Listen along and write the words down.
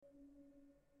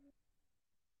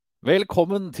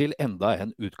Velkommen til enda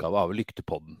en utgave av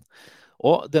Lyktepodden.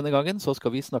 Og denne gangen så skal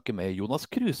vi snakke med Jonas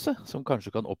Kruse, som kanskje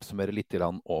kan oppsummere litt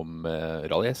om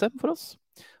Rally SM for oss.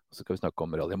 Så skal vi snakke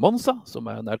om Rally Monza, som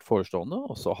nært forestående.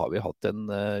 Og så har vi hatt en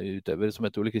utøver som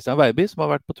heter Ole Kristian Veiby, som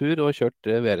har vært på tur og kjørt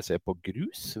VRC på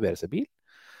grus, VRC-bil.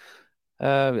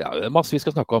 Det er masse vi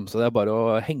skal snakke om, så det er bare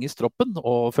å henge i stroppen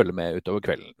og følge med utover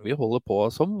kvelden. Vi holder på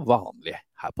som vanlig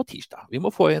her på tirsdag. Vi må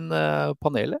få inn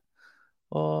panelet,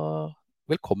 og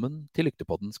velkommen til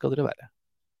Lyktepodden skal dere være.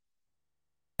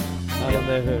 Ja,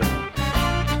 det hører.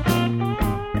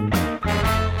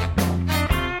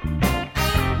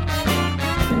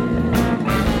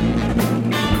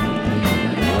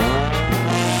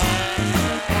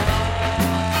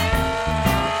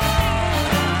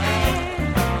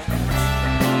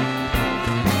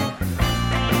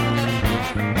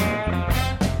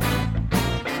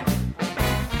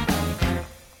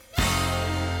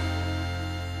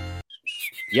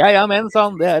 Ja, men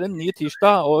sann, det er en ny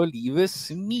tirsdag, og livet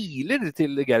smiler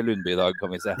til Geir Lundby i dag,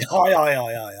 kan vi se. Ja.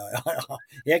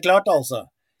 Helt klart, altså.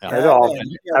 Ja. Er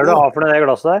du av for det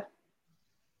glasset der?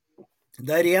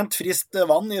 Det er rent friskt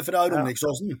vann fra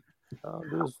Romeriksåsen. Ja,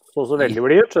 du så veldig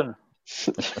blid ut, skjønner du.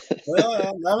 Ja.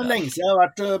 Det er vel lenge siden jeg har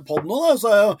vært på nå, da,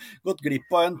 så har jeg gått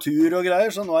glipp av en tur og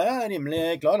greier, så nå er jeg rimelig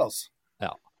klar, altså.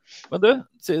 Ja. Men du,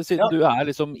 siden du er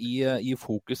liksom i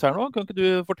fokus her nå, kan ikke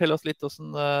du fortelle oss litt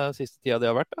hvordan siste tida det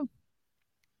har vært da?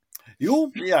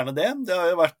 Jo, gjerne det. Det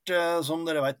har jo vært, som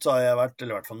dere vet, så har jeg vært,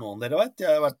 eller i hvert fall noen dere vet,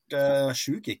 jeg har vært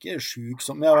syk, ikke syk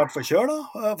som jeg har vært forkjøl da,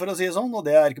 for å si det sånn, og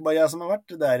det er ikke bare jeg som har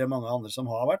vært, det er mange andre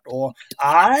som har vært, og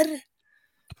er.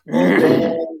 Og det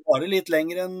varer litt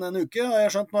lenger enn en uke, har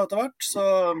jeg skjønt nå etter hvert, så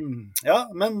ja,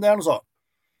 men det er noe så.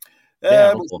 Det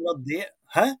er noe så.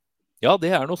 Hæ? Ja,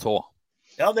 det er noe så.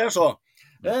 Ja, det er så.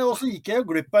 Og så gikk jeg jo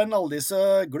glipp av en aldise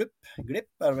glipp er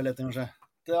det vel etter kanskje.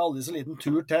 Det er aldise liten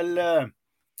tur til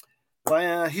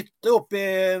en hytte oppe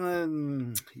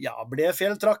i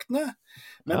Blefjell-traktene.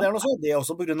 Men det er noe så, det er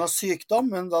også på grunn av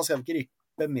sykdom, men da skal vi ikke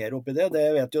rippe mer opp i det. Det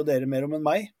vet jo dere mer om enn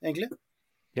meg, egentlig.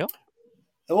 Ja.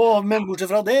 Men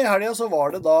bortsett fra det, i helgen så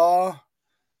var det da,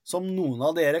 som noen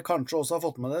av dere kanskje også har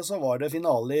fått med det, så var det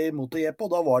finale i MotoGP,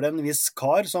 og da var det en viss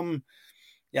kar som,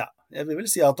 ja, jeg vil vel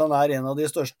si at han er en av de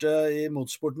største i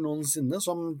motorsporten noensinne,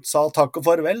 som sa takk og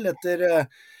farvel etter,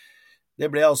 det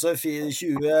ble altså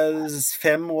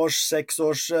 25 års, 6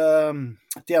 års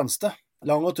tjeneste,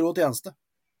 lang og tro tjeneste.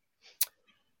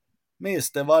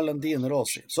 Mr. Valentino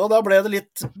Rossi. Så da ble det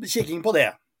litt kikking på det.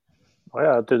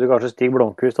 Jeg trodde kanskje Stig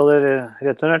Blomqvist hadde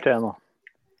returnert det nå.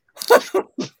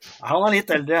 Han er litt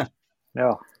eldre.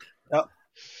 Ja.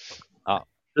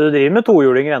 Du driver med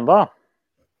tohjulinger enda?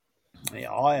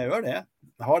 Ja, jeg gjør det.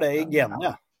 Jeg har det i genene,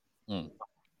 ja.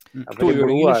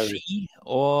 Tohjulinger, ski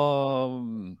og...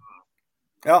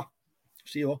 Ja,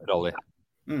 ski også. Rally.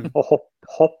 Og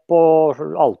hopp og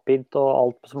alpint og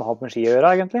alt som har med ski å gjøre,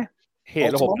 egentlig.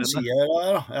 Hele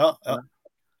hopprennet. Ja.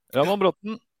 Ramon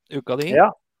Bråten, uka di.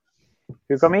 Ja.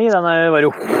 Uka mi, den var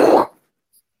jo...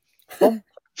 Sånn.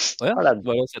 Var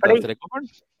det å sette deg trekommeren?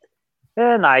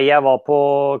 Nei, jeg var på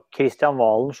Kristian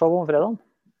Valen show om fredagen.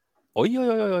 Oi.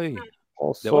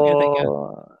 Og så... Det var gøy, tenker jeg.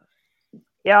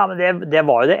 Ja, men det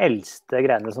var jo det eldste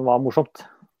greiene som var morsomt.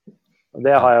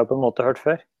 Det har jeg jo på en måte hørt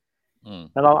før.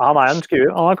 Men han er jo en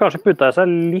skrue. Han har kanskje puttet i seg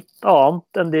litt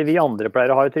annet enn det vi andre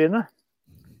pleier å ha i trynet.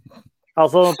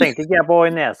 Altså, tenkte ikke jeg på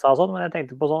i nesa og sånn, men jeg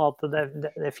tenkte på sånn at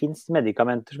det finnes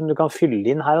medikamenter som du kan fylle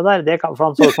inn her og der. For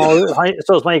han så ut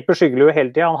som han gikk på skyggelue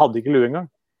hele tiden. Han hadde ikke lue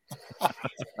engang.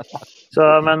 Så,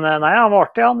 men nei, han var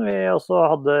artig han. Vi også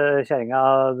hadde kjæringa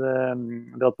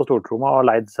dratt på stortromma og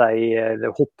leid seg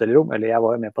hotellrom, eller jeg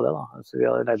var jo med på det da. Så vi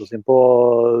hadde leid oss inn på,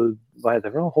 hva heter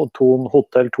det for noe?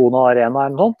 Hotell Tona Arena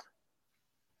eller noe sånt.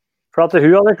 For at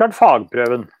hun hadde klart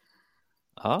fagprøven.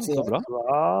 Ja, så bra. Så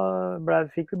da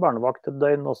fikk vi barnevakt et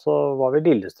døgn, og så var vi i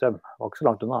Lillestrøm. Det var ikke så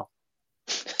langt unna.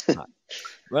 Nei.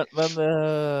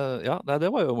 Men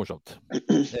det var jo morsomt.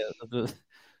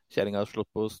 Kjæringen har slått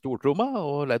på stortromma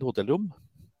og leid hotellrom.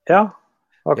 Ja,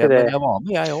 var ikke det. Men jeg var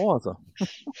med, jeg også, altså.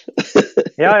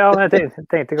 Ja, men jeg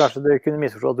tenkte kanskje du kunne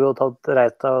misforstå at du hadde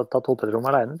reist og tatt hotellrom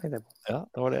alene, tenkte jeg på. Ja,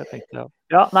 det var det jeg tenkte, ja.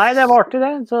 Ja, nei, det var artig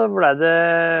det. Så ble det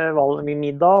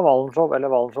middag, Valenshow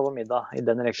og middag i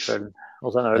den rekkefølgen.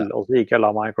 Og så en øl, og så gikk jeg og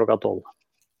la meg klokka 12.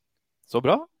 Så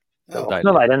bra. Det var ikke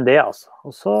noe verre enn det, altså.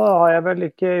 Og så har jeg vel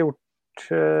ikke gjort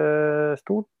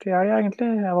stort i helgen,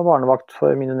 egentlig. Jeg var barnevakt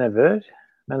for mine nevøer,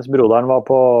 mens broderen var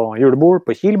på julebord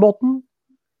på Kilbotn.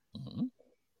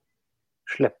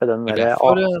 Slippe den der...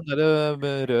 Hvorfor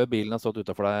den røde bilen har stått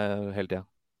utenfor deg hele tiden?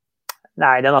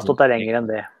 Nei, den har stått der lenger enn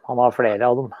det. Han har flere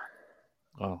av dem.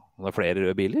 Ja, han har flere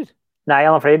røde biler? Nei,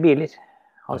 han har flere biler.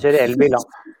 Han kjører elbil,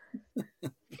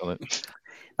 han.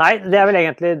 Nei, det vel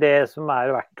egentlig det som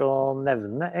verdt å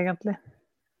nevne, egentlig.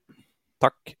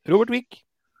 Takk. Robert Vik.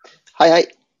 Hei.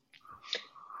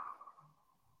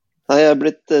 Jeg er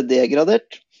blitt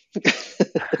degradert.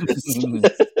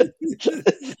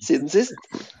 Siden sist.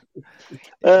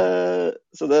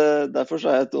 Så derfor så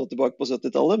er jeg tilbake på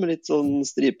 70-tallet med litt sånn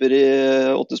striper i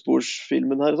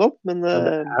 8-sporsfilmen her og sånt, men det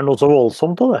noe så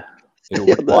voldsomt av det.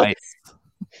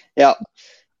 Ja,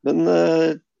 men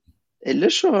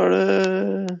ellers så har det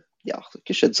har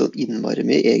ikke skjedd sånn innmari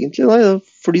mye egentlig. Nei, jeg har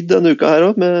flydd denne uka her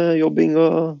også med jobbing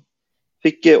og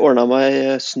fikk ordnet meg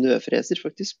snøfreser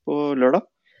faktisk på lørdag,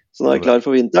 så nå er jeg klar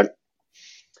for vinteren.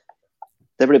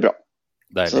 Det blir bra.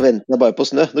 Deilig. Så venter jeg bare på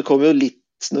snø. Det kom jo litt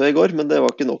snø i går, men det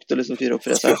var ikke nok til å liksom fyre opp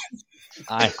freseren.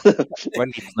 Nei, det var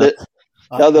litt snø.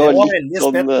 Ja, det var litt veldig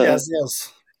sånn, spett, jeg sier også.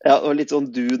 Ja, og litt sånn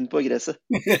dun på gresset.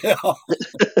 Ja.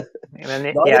 Men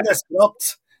da er det desperat.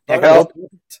 Jeg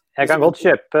kan godt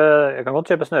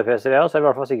kjøpe snøfreser, så jeg er i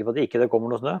hvert fall sikker på at det ikke kommer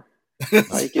noe snø.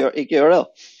 Nei, ikke gjør det da,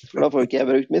 for da får ikke jeg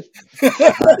brukt min.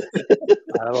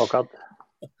 Nei, det var akkurat.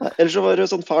 Ellers så var det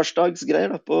sånn farsdagsgreier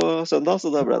da, på søndag, så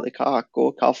da ble det kake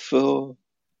og kaffe og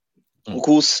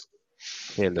kos.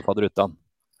 Hele fadderuttan.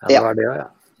 Ja, det var det også, ja.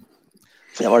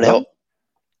 Det var det også.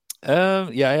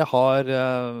 Jeg har...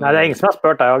 Nei, det er ingen som har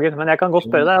spurt deg, Hagen, men jeg kan godt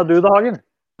spørre deg, og du da, Hagen?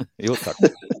 Jo, takk.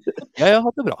 Jeg har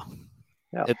hatt det bra.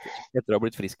 Ja. Etter å ha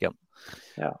blitt frisk igjen.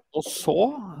 Ja. Og så,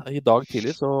 i dag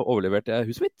tidlig, så overleverte jeg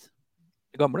huset mitt.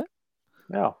 Det gamle.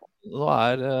 Ja. Nå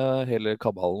hele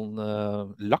kabalen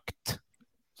lagt,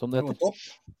 som det heter.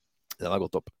 Den har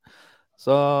gått opp.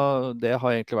 Så det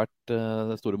har egentlig vært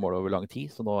det store målet over lang tid,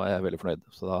 så nå er jeg veldig fornøyd.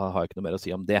 Så da har jeg ikke noe mer å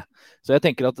si om det. Så jeg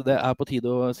tenker at det er på tide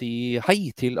å si hei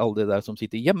til alle de der som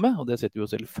sitter hjemme, og det setter vi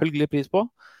jo selvfølgelig pris på.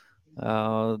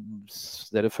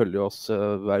 Dere følger oss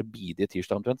hver bidige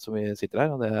tirsdag omtrent som vi sitter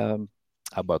her, og det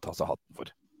er bare å ta seg hatten for.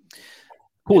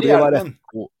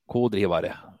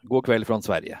 Kodrivare. God kveld fra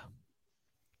Sverige.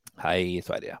 Hei,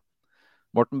 Sverige.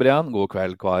 Morten Brian, god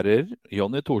kveld, karer.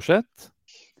 Jonny Thorseth.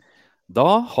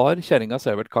 Da har kjerringa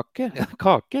servert kake,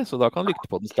 så da kan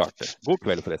lyktepodden starte. God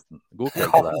kveld, forresten. God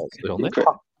kveld til deg også, Jonny.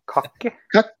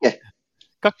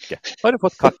 Kake. Har du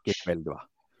fått kake i kveld, du?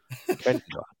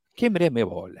 Kim Remi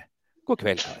Våle. God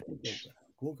kveld, kar.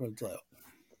 God kveld til deg, ja.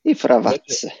 Ifra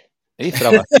Vatse. Ifra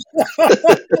Vatse.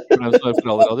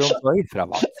 Ifra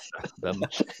Vatse. Den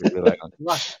blir det hver gang.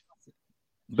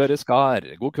 Børre Skar,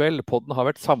 god kveld. Podden har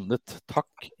vært savnet.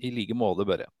 Takk i like måte,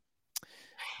 Børre.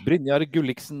 Brynjar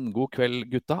Gulliksen, god kveld,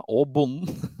 gutta. Og bonden.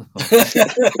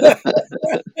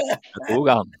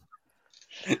 Togan.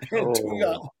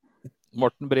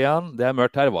 Morten Brian, det er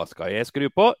mørkt her. Hva skal jeg skru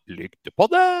på?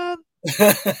 Lyktepodden!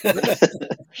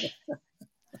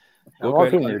 God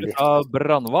kveld fra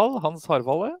Brandval, Hans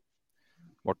Harvalle.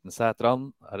 Morten Sætran,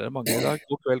 her er det mange i dag.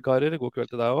 God kveld, karer. God kveld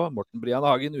til deg også. Morten Brian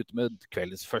Hagen ute med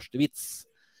kveldens første vits.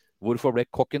 Hvorfor ble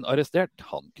kokken arrestert?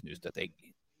 Han knuste et egg.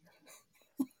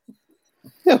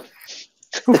 Ja.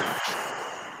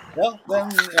 Ja,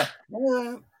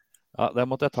 det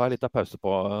måtte jeg ta litt av pause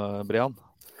på, Brian.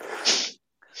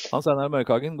 Hans Einar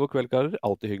Mørkhagen, god kveld, karer.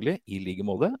 Alltid hyggelig. I like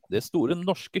måte. Det store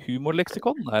norske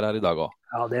humorleksikon er her i dag også.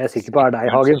 Ja, det er jeg sikker på deg,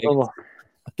 Hagen.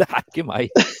 Det er ikke meg.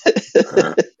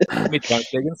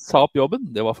 Midtgangslegen sa opp jobben.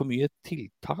 Det var for mye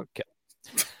tiltak.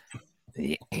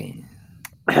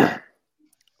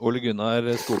 Ole Gunnar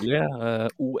Skogli,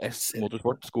 OS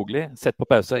Motorsport Skogli. Sett på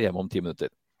pause, hjemme om 10 minutter.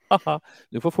 Haha,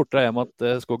 du får fortere hjem at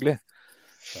Skogli.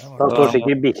 Da står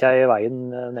sikkert bikkja i veien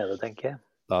nede, tenker jeg.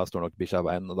 Da står nok bikkja i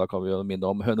veien, og da kan vi jo minne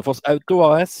om Hønefoss Auto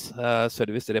AS,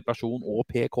 service, reparasjon og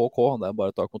PKK. Det er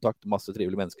bare å ta kontakt, masse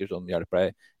trivelige mennesker som hjelper deg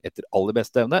etter aller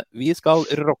beste evne. Vi skal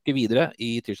rocke videre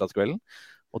i tirsdagskvelden,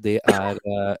 og det er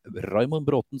Raymond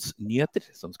Bråtens nyheter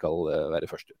som skal være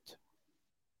først ut.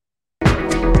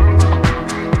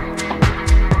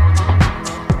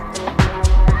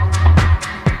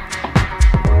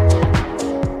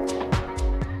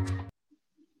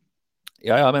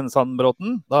 Ja, men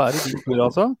Sandbråten, da er det din tur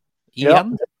altså.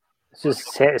 Igjen. Ja. Så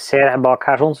ser jeg bak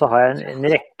her sånn, så har jeg en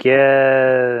rekke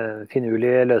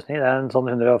finurlige løsninger. Det er en sånn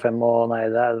 105 og nei,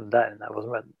 det er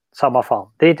samme faen.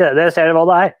 Drit i det, ser dere hva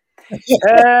det er.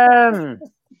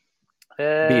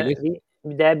 Biler.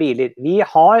 Det er biler. Vi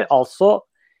har altså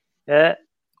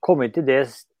kommet til det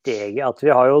steget at vi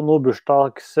har jo noen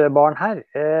bursdagsbarn her.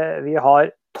 Vi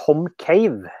har Tom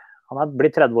Cave. Han er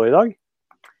blitt 30 år i dag.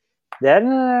 Det er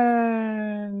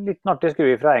en liten artig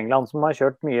skrue fra England som har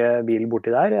kjørt mye bil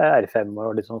borti der, R5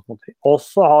 og litt sånn smått. Og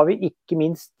så har vi ikke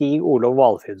minst Stig Olof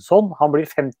Valfridsson. Han blir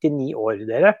 59 år,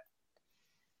 dere.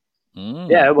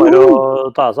 Det jo bare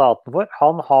å ta seg hatten for.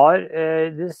 Han har,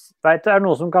 vet du, det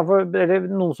noen som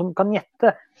noen som kan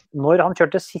gjette når han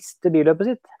kjørte siste billøpet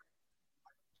sitt?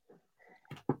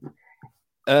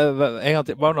 En gang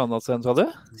til, hva navnet hans, sa du?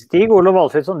 Stig Olof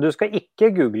Valfridsson, du skal ikke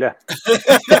google.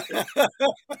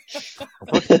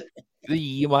 Du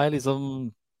gir meg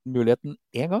liksom muligheten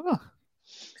en gang, da.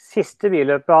 Siste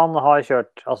billøpet han har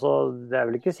kjørt, altså det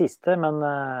vel ikke siste, men...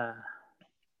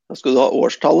 Skal du ha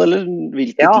årstall, eller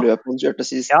hvilket løp han kjørte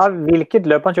sist? Ja, hvilket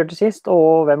løp han kjørte sist,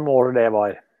 og hvem år det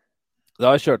var.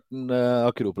 Da kjørte han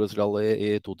Akropolis Rally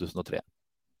i 2003.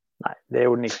 Nei, det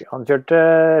gjorde han ikke. Han kjørte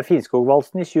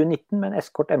Finnskogvalsen i 2019 med en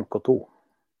Escort MK2.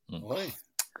 Oi.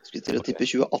 Jeg skulle til å tippe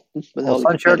 2018, men jeg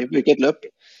hadde ikke på hvilket løp.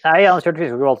 Nei, han har kjørt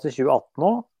Finnskogvalsen i 2018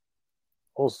 nå.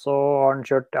 Og så har han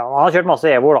kjørt, han har kjørt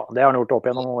masse Evo da. Det har han gjort opp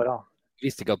gjennom året.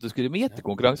 Visste ikke at du skulle med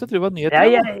gjettekonkurranse, jeg tror det var nyheter.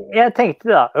 Jeg tenkte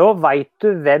det da. Og vet du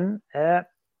hvem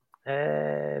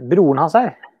broren hans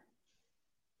er?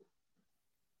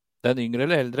 Den yngre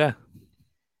eller eldre?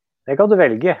 Det kan du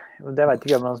velge. Det vet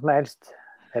ikke hvem han som er helst.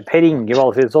 Det Per Inge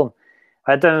Valfridsson.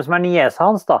 Vet du hvem som er niesa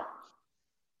hans da?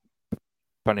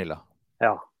 Pernilla.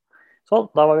 Ja. Sånn,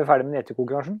 da var vi ferdig med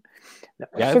gjettekonkurransen. Det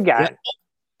var så gærent.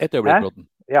 Et øyeblikk, Bråten.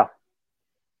 Ja.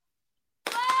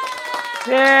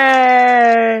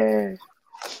 Yay!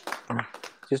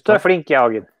 Synes du er flink,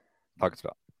 Hagen. Takk skal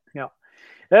du ha. Ja.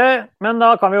 Men da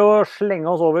kan vi jo slenge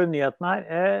oss over nyheten her.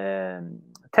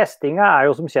 Testinga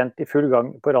jo som kjent i full gang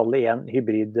på Rally 1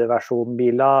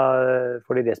 hybridversjonbiler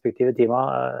for de respektive teama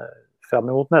frem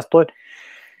mot neste år.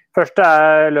 Første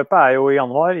løpet jo i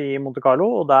januar i Monte Carlo,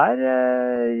 og der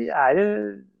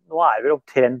nå vi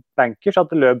omtrent bankers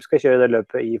at Løb skal kjøre det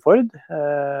løpet i Ford.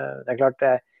 Det klart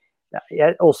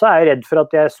jeg også redd for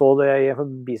at jeg så det i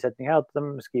en bisetning her, at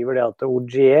de skriver det at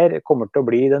Ogier kommer til å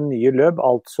bli den nye Løb,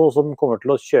 altså som kommer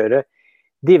til å kjøre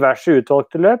diverse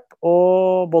utvalgte løp,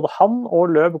 og både han og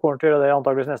Løb kommer til å gjøre det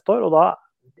antageligvis neste år, og da,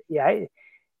 jeg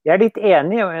litt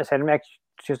enig, selv om jeg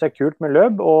synes det kult med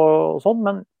Løb og sånn,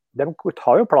 men de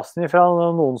tar jo plassen fra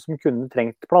noen som kunne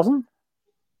trengt plassen,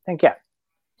 tenker jeg.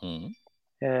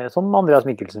 Som Andreas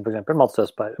Mikkelsen for eksempel, Mats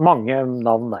Østberg, mange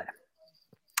navn der.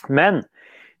 Men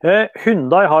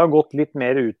Hyundai har jo gått litt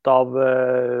mer ut av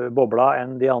bobla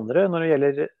enn de andre når det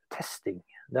gjelder testing.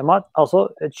 De har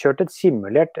altså kjørt et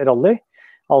simulert rally,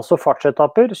 altså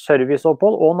fartsetapper,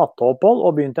 serviceopphold og natteopphold,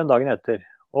 og begynt en dagen etter.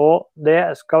 Og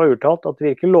det skal være uttalt at det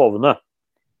virker lovende.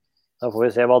 Da får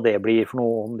vi se hva det blir for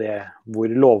noe, om det, hvor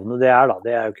lovende det da.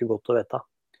 Det jo ikke godt å vite.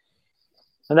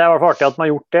 Men det i hvert fall artig at man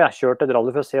har gjort det, kjørt et rally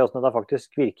for å se hvordan det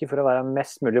faktisk virker, for å være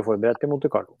mest mulig forberedt til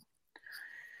Monte Carlo.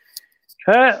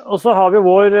 Og så har vi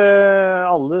vår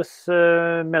alles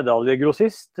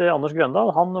medaljegrossist, Anders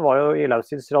Grøndal. Han var jo i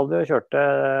Lausitz-rally og kjørte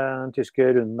den tyske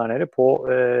runden der nede på,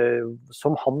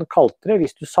 som han kalte det,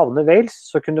 hvis du savner Wales,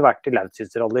 så kunne du vært i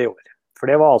Lausitz-rally i år. For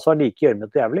det var altså like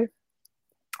gjørmete og jævlig.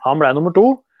 Han ble nummer 2,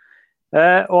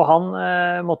 og han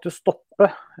måtte jo stoppe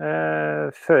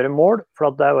før mål, for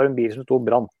at det var en bil som stod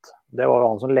brant. Det var jo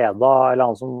han som leda,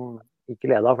 eller han som ikke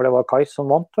leda, for det var Kais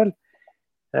som vant vel.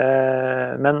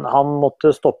 Men han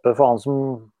måtte stoppe for han som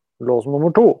lå som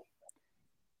nummer 2,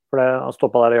 for han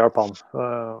stoppet der og hjalp han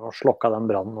og slokka den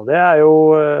brannen, og det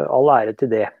jo all ære til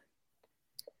det.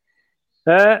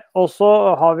 Og så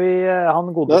har vi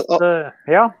han godeste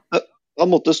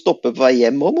Han måtte stoppe på vei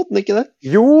hjem også, måtte han ikke det?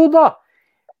 Jo da,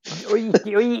 og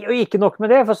ikke nok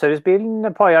med det, for servicebilen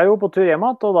paia jo på tur hjem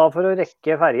igjen, og da for å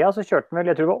rekke ferja så kjørte han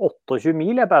vel, jeg tror det var 28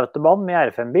 mil på autobahn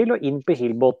med R5-bil og inn på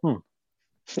Kielbåten.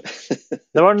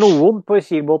 Det var noen på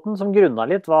Kielbåten som grunna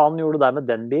litt hva han gjorde der med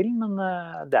den bilen, men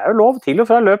det jo lov til og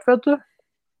fra løp, vet du.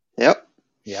 Ja.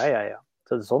 Ja.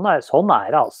 Så sånn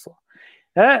det altså.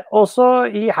 Og så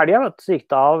i helga så gikk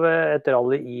det av et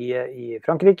rally i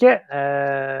Frankrike.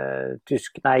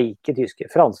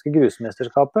 Franske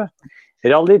grusmesterskapet.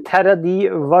 Rally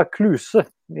Terradie Vaucluse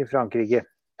i Frankrike.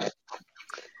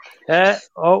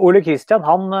 Og Ole Christian,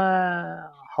 han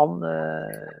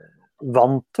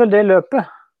vant vel det løpet?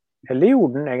 Eller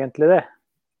gjorde han egentlig det?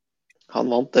 Han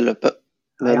vant det løpet.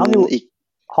 Men han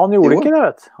gjorde ikke det,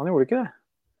 vet du. Han gjorde ikke det.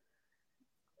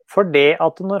 For det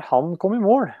at når han kom i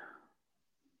mål,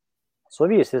 så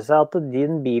viser det seg at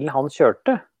den bilen han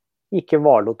kjørte ikke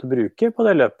var lov til å bruke på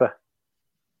det løpet.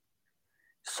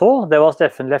 Så det var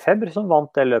Steffen Lefebvre som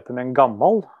vant det løpet med en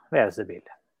gammel VRC-bil.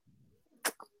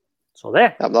 Så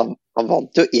det. Ja, men han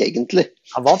vant jo egentlig.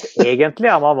 Han vant egentlig,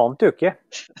 ja, men han vant jo ikke.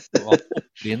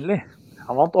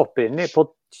 Han vant opprinnelig på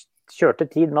kjørte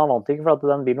tid, men han vant ikke for at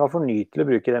den bilen var for ny til å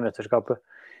bruke det mesterskapet.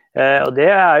 Og det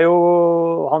jo,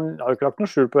 han har jo ikke lagt noe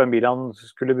skjul på hvem bil han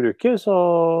skulle bruke, så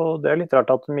det litt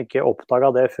rart at de ikke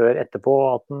oppdaget det før etterpå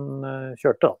at han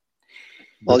kjørte da.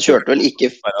 Han kjørte vel ikke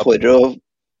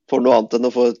for noe annet enn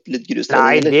å få litt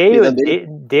grustrening? Nei,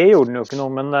 det gjorde han jo ikke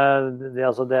noe, men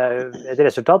et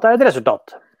resultat er et resultat.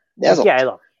 Det er sant. Ikke jeg,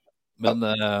 da. Men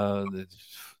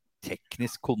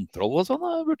teknisk kontroll og sånn,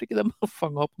 burde ikke de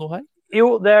fange opp noe her?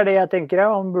 Jo, det er det jeg tenker.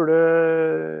 Han burde...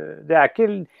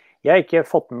 Jeg har ikke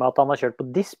fått med meg at han har kjørt på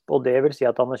DISP, og det vil si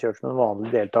at han har kjørt som en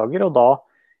vanlig deltaker, og da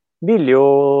vil jo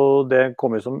det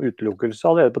komme som utelukkelse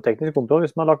allerede på teknisk kontroll,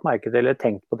 hvis man har lagt merke til eller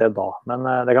tenkt på det da. Men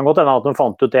det kan godt hende at de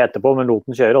fant ut det etterpå, men lot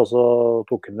den kjøre, og så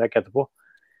tok den vekk etterpå.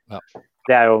 Ja.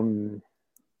 Det er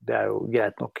jo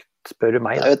greit nok, spør du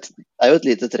meg. Det er jo et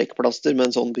lite trekkplaster med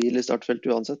en sånn bil i startfelt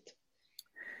uansett.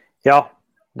 Ja,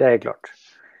 det er helt klart.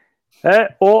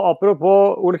 Og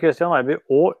apropos Ole Christian Eirby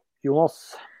og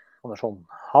Jonas Andersson,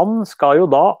 han skal jo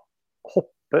da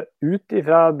hoppe ut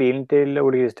fra bilen til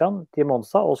Ole Christian til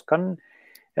Monza, og skal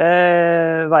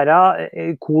være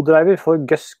co-driver for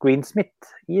Gus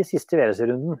Greensmith i siste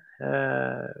VRC-runden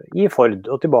i Ford,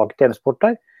 og tilbake til M-Sport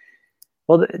der.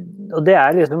 Og det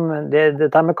er liksom,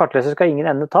 dette med kartleser skal ingen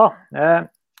ende ta.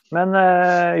 Men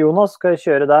Jonas skal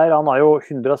kjøre der, han har jo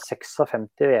 156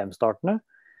 VM-startene.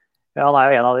 Han er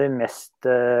jo en av de mest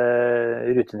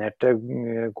rutinerte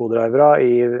co-drivere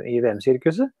i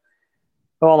VM-sirkuset.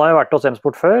 Og han har jo vært hos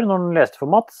M-Sport før, når han leste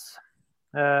for Mats.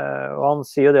 Og han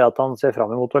sier jo det at han ser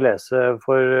frem mot å lese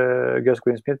for Gus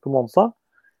Greensmith på Monza.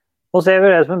 Og ser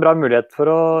det som en bra mulighet for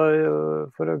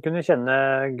å kunne kjenne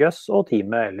Gus og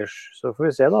teamet ellers. Så får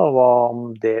vi se da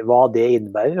hva det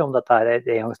innebærer, om dette er et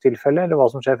engangstilfelle, eller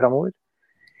hva som skjer fremover.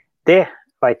 Det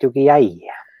vet jo ikke jeg.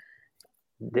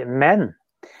 Men...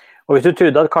 Og hvis du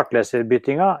trodde at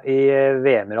kartleserbyttinga i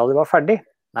VM-rally var ferdig,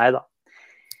 nei da.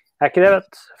 Det er ikke det, vet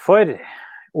du. For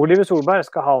Oliver Solberg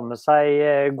skal ha med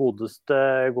seg godeste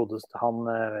han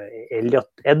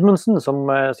Elliot Edmundsen, som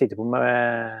sitter på med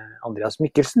Andreas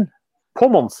Mikkelsen på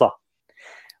Monza.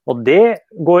 Og det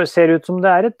ser ut som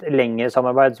det er et lengre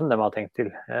samarbeid som de har tenkt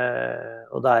til.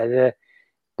 Og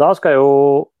da skal jo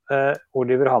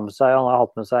Oliver ha med seg, han har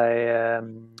hatt med seg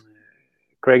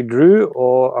Craig Drew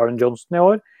og Aaron Johnston i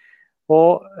år.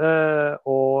 Og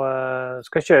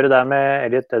skal kjøre der med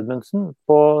Elliot Edmundsen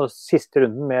på siste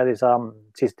runden med disse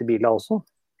siste bilene også.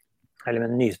 Eller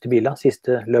med den nyeste bilene,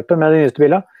 siste løpet med de nyeste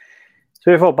bilene. Så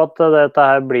vi får håpe at dette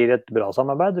her blir et bra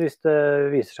samarbeid, hvis det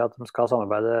viser seg at de skal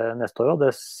samarbeide neste år. Og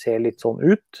det ser litt sånn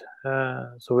ut,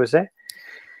 så får vi se.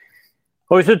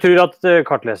 Og hvis du tror at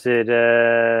kartleser,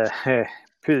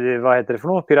 hva heter det for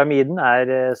noe, pyramiden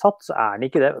er satt, så er den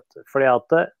ikke det, vet du. Fordi at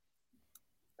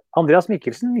Andreas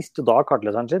Mikkelsen mistet da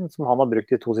kartleseren sin, som han har brukt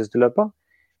de 2 siste løpene.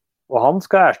 Og han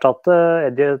skal erstatte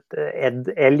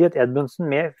Elliot Edmundsen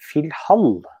med Phil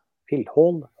Hall.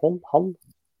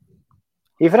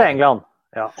 Fra England.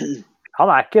 Ja.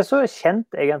 Han er ikke så kjent,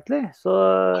 egentlig. Så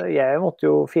jeg måtte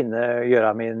jo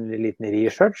gjøre min liten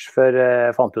research før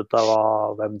jeg fant ut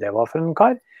av hvem det var for en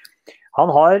kar. Han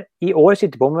har i år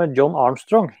sittet på med John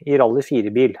Armstrong i Rally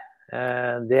 4-bil.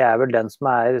 Det er vel den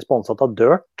som er sponset av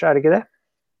Dirt, er det ikke det?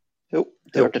 Jo,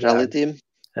 Dirt Rally-team.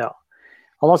 Ja.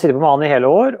 Han har sittet på med han i hele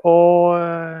år, og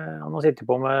han har sittet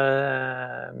på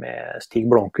med Stig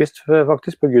Blomqvist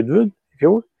faktisk på Goodwood i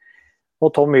fjor. Og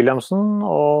Tom Williamson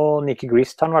og Nicky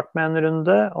Grist har vært med en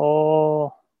runde,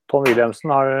 og Tom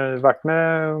Williamson har vært med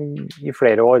i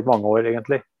flere år, mange år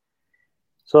egentlig.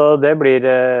 Så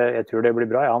jeg tror det blir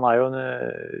bra. Ja, han er jo en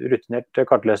rutinert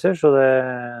kartleser, så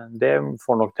det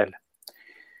får nok til.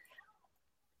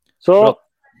 Så,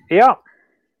 ja.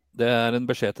 Det er en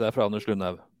beskjed til deg fra Anders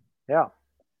Lundhaug. Ja.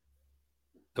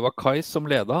 Det var Kais som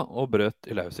leda og brøt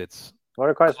i Lausitz. Var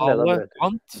det Kais som leda og brøt?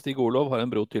 Vant. Stig Olov har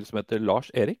en bror til som heter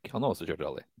Lars Erik. Han har også kjørt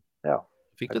rally. Ja,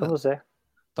 Fikk det du kan det? du se.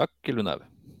 Takk, Lundhaug.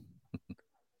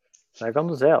 Det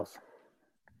kan du se, altså.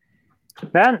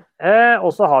 Men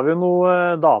også har vi jo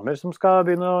noen damer som skal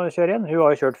begynne å kjøre igjen. Hun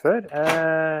har jo kjørt før.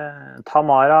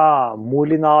 Tamara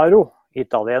Molinaro,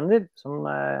 italiener, som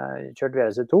kjørt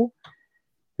VRC2.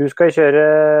 Hun skal kjøre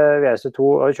VRC2,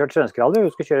 har kjørt svenskerally,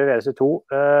 hun skal kjøre VRC2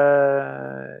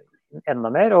 enda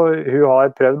mer, og hun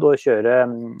har prøvd å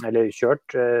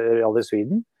kjørt Rally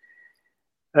Sweden.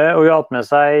 Og hun har hatt med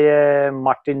seg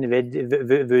Martin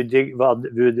Wudig,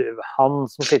 han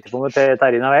som sitter på med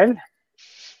Terina Vel.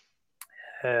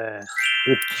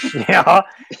 Ja,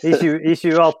 i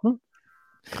 2018.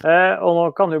 Og nå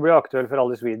kan hun bli aktuell for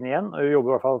Rally Sweden igjen. Hun jobber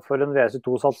i hvert fall for en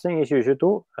VRC2-satsing i 2022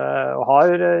 og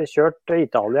har kjørt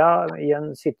Italia i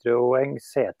en Citroën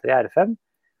C3 R5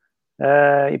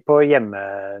 på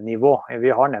hjemmenivå. Vi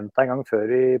har nevnt det en gang før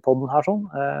i podden her sånn.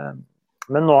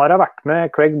 Men nå har jeg vært med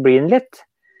Craig Breen litt.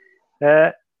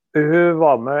 Hun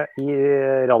var med i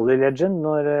Rally Legend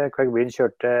når Craig Breen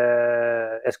kjørte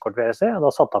Escort VRC. Da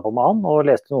satt hun på med han og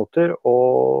leste noter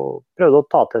og prøvde å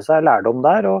ta til seg lærdom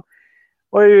der. Og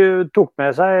hun tok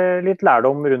med seg litt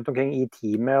lærdom rundt omkring i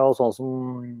teamet og sånn som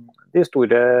de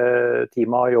store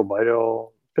teamene jobber, og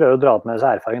prøver å dra med seg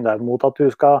erfaring der mot at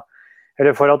hun skal,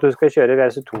 eller for at hun skal kjøre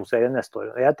VRC2-serien neste år.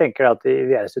 Og jeg tenker at i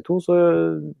VRC2 så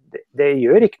det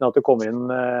gjør ikke noe at det kommer inn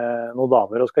noen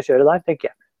damer og skal kjøre der, tenker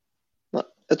jeg. Nei,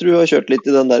 jeg tror du har kjørt litt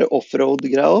i den der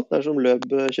offroad-greia også, der som Løb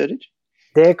kjører.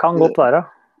 Det kan godt være.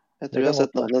 Jeg tror jeg har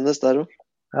sett navnet hennes der også.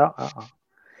 Ja.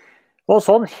 Og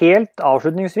sånn helt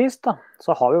avslutningsvis da,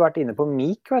 så har vi vært inne på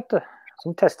Meek, vet du,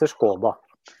 som tester Skoda.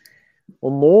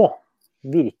 Og nå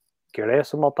virker det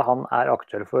som at han er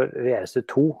aktuell for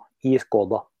VRC2 i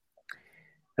Skoda.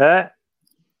 Han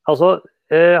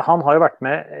har jo vært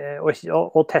med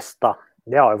og testet.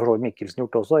 Det har jo for så vidt Mikkelsen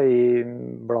gjort også,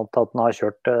 blant at han har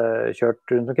kjørt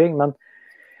rundt omkring.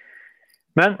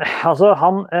 Men altså,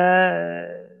 han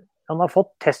har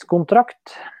fått testkontrakt.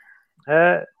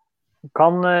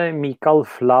 Kan Mikael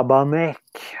Flabanek,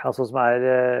 altså som er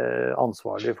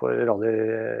ansvarlig for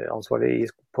rally,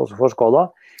 for Skoda,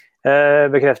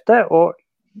 bekrefte, og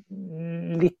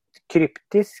litt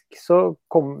kryptisk så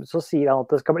sier han at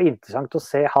det skal bli interessant å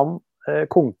se han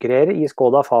konkurrere i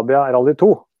Skoda Fabia Rally 2.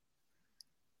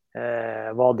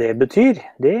 Hva det betyr,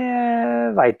 det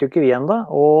vet jo ikke vi enda,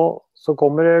 og så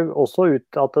kommer det også ut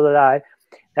at det er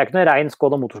ikke noe ren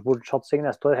Skoda motorsport-satsing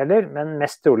neste år heller, men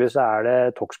mest trolig så er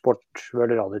det Talksport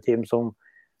World Rally Team som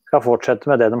skal fortsette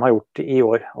med det de har gjort i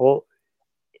år. Og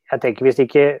jeg tenker hvis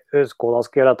ikke Skoda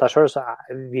skal gjøre dette selv, så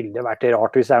ville det vært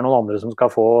rart hvis det er noen andre som skal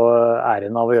få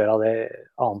æren av å gjøre det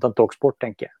annet enn Talksport,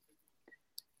 tenker jeg.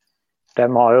 De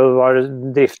har jo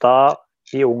driftet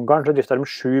i Ungarn, så driftet de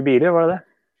 7 biler, var det det?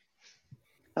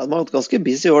 Ja, de har hatt ganske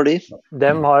busy år, de. De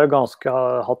har jo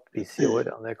hatt busy år,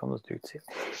 ja, det kan du trygt si.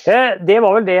 Det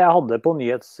var vel det jeg hadde på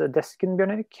nyhetsdesken,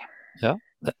 Bjørn Erik. Ja,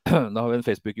 da har vi en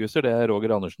Facebook-user, det er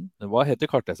Roger Andersen. Hva heter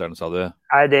kartleseren, sa du?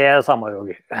 Nei, det er samme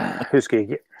Roger. Husker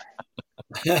ikke.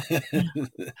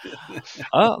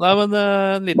 Ja, nei, men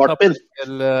en liten Martin.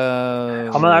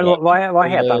 Ja, men hva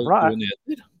heter han for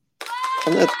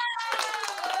noe?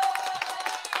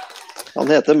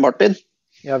 Han heter Martin.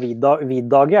 Ja,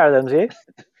 Viddager, er det de sier?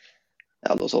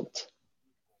 Ja, noe sånt.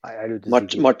 Nei,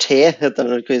 Marté heter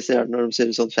den når de sier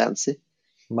det sånn fancy.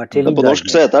 Men på norsk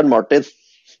så heter den Martin.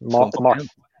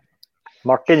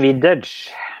 Martin Viddage.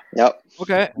 Ja, Ok,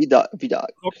 Viddag.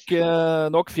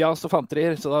 nok fjas og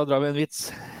fanterier, så da drar vi en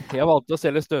vits. Jeg valgte å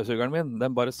selge støvsugeren min,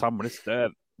 den bare samler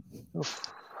støv.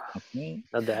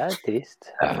 Ja, det er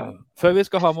trist. Før vi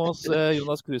skal ha med oss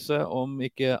Jonas Kruse om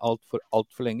ikke alt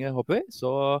for lenge, håper vi,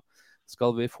 så skal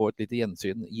vi få et lite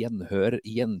gjentitt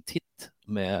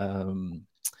med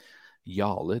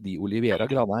Jale Di Oliveira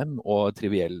Granheim og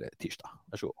Triviell Tirsdag.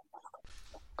 Vær så god.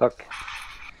 Takk.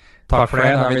 Takk for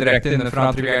det. Da er vi direkte inne fra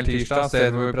Triviell Tirsdag,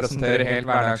 stedet hvor vi presenterer helt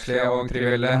hverdagslige og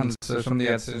trivielle hendelser som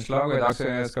nyhetsinnslag. Og i dag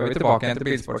skal vi tilbake igjen til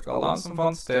Bilsportgallaen, som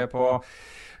fant sted på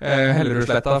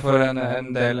Hellerudsletta for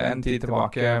en tid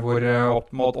tilbake, hvor opp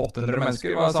mot 800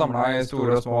 mennesker var samlet i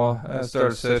store og små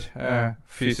størrelser,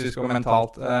 fysisk og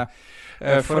mentalt,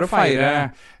 for å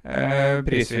feire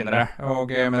prisvinnere,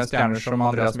 og med stjerner som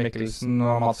Andreas Mikkelsen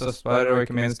og Mats Østberg og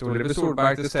ikke minst Oliver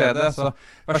Solberg til stede, så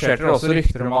verserte det også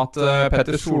rykter om at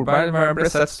Petter Solberg ble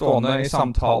sett stående i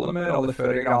samtale med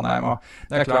rallyfører i Granheim, og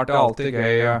det er klart det er alltid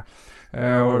gøy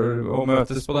å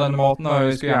møtes på denne måten, og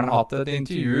vi skulle gjerne hatt et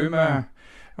intervju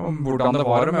om hvordan det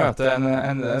var å møte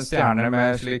en stjerne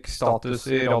med slik status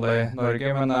i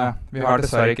Rally-Norge, men vi har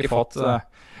dessverre ikke fått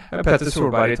Petter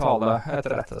Solberg i tale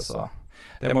etter dette, så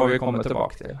det må vi komme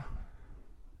tilbake til.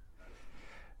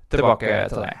 Tilbake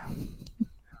til deg.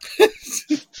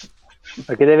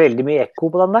 Er ikke det veldig mye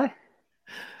ekko på den der?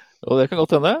 Og det kan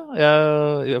godt hende.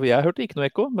 Jeg hørte ikke noe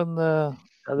ekko, men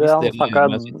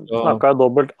han snakket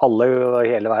dobbelt alle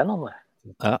hele veien.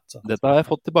 Ja, dette har jeg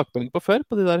fått tilbakemelding på før,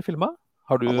 på de der filmene.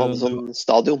 Han hadde sånn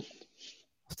stadion.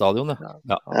 Stadion, ja.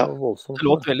 Det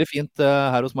låt veldig fint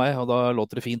her hos meg, og da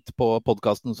låter det fint på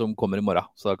podcasten som kommer i morgen.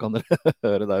 Så da kan dere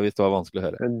høre det hvis det var vanskelig å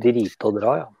høre. Drit og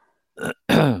dra, ja.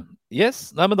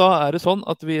 Yes, nei, men da er det sånn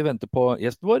at vi venter på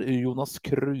gjesten vår, Jonas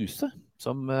Kruse,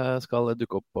 som skal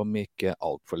dukke opp om ikke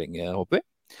alt for lenge, håper vi.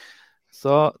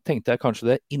 Så tenkte jeg kanskje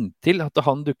det inntil at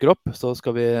han dukker opp, så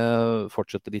skal vi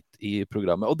fortsette litt i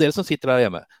programmet. Og dere som sitter der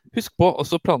hjemme, husk på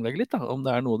også å planlegge litt da, om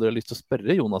det er noe dere har lyst til å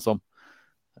spørre Jonas om.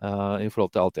 I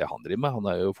forhold til alt det han driver med. Han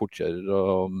er jo fortkjører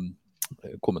og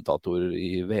kommentator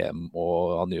i VM,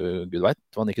 og han gjør Gud vet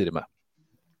hva han ikke driver med.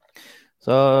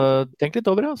 Så tenk litt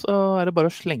over det, så er det bare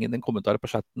å slenge inn en kommentar på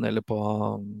chatten eller på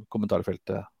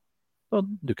kommentarfeltet og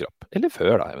dukker opp. Eller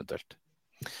før da, eventuelt.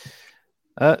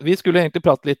 Vi skulle egentlig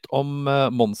prate litt om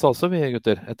Monza også, vi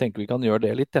gutter. Jeg tenker vi kan gjøre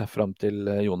det litt, frem til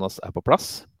Jonas på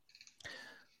plass.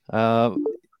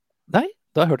 Nei,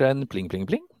 da hørte jeg en pling, pling,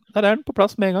 pling. Der den på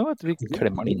plass med en gang, vet du. Vi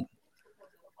klemmer den inn.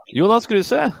 Jonas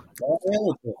Kruse!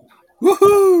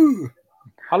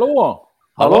 Hallå!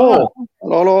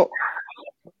 Hallo!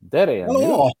 Der är han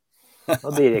ju.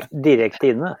 Og direkte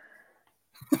inne.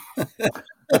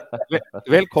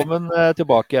 Velkommen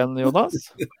tilbake igjen, Jonas.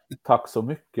 Tack så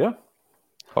mycket.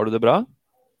 Har du det bra?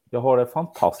 Jag har det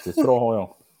fantastiskt bra, har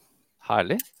jag.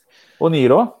 Herlig. Och ni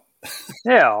då?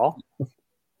 Ja.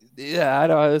 Det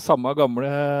er samme gamle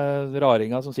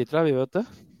raringa som sitter her, vi vet det.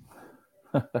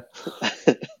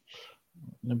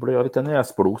 Nu blir jag lite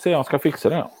näsblod, så jag ska fixa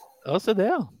det. Ja, se det,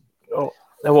 ja. Ja,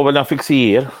 det var väl en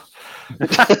fixier.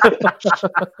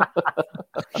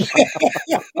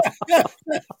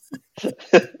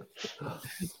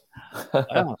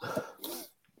 Ja.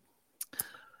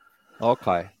 Ok.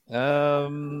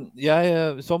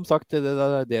 Som sagt,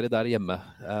 dere der hjemme,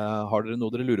 har dere noe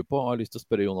dere lurer på og har lyst til å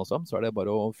spørre Jonas om, så er det bare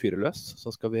å fyre løs.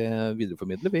 Så skal vi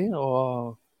videreformidle vi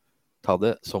og ta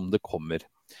det som det kommer.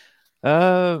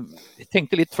 Jeg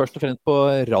tenkte litt først og fremst på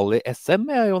Rally-SM,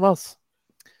 Jonas.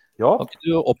 Ja. Kan ikke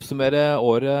du oppsummere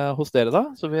året hos dere da?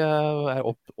 Så vi er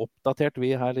oppdatert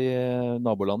vi her i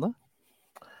nabolandet.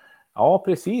 Ja,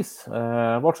 precis.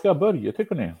 Vart ska jag börja,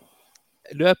 tycker ni?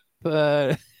 Løp,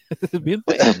 begynn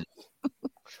på en.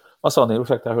 Vad sa ni?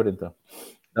 Ursäkta, jag hörde inte.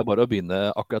 Det är bara att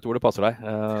begynne akkurat hvor det passer deg.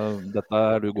 Detta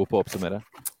är du god på att uppsummera.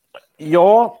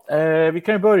 Ja, vi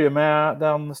kan ju börja med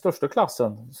den största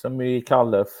klassen som vi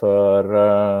kallar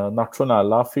för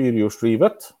nationella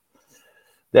fyrhjulsdrivet.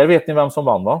 Där vet ni vem som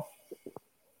vann, va?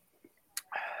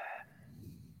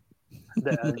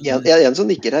 En som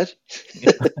nikker her.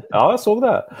 Ja, jag såg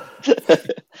det.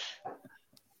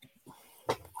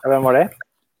 Vem var det?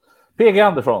 PG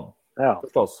Andersson, Ja.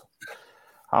 förstås.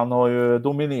 Han har ju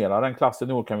dominerat den klassen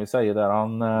i år, kan vi säga. Där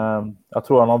jag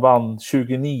tror han har vann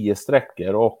 29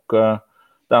 sträckor och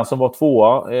den som var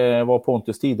tvåa var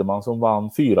Pontus Tideman som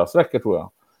vann 4 sträckor, tror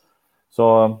jag.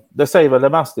 Så det säger väl det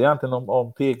mesta egentligen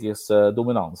om PGs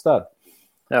dominans där.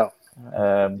 Ja.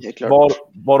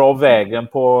 Var av vägen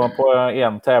på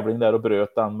en tävling där och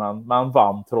bröt den, men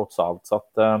vann trots allt. Så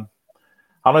att,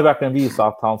 han har ju verkligen visat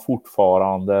att han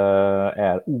fortfarande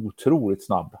är otroligt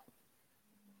snabb.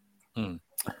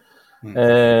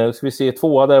 Ska vi se,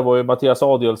 tvåa där var ju Mattias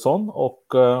Adielsson och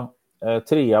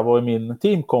trea var ju min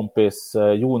teamkompis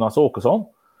Jonas Åkesson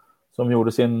som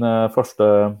gjorde sin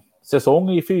första säsong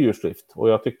i fyrhjulsdrift, och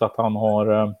jag tyckte att han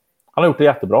har gjort det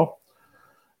jättebra.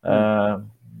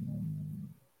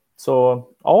 Så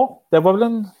ja, det var väl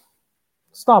en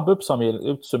snabb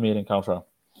uppsummering kanske.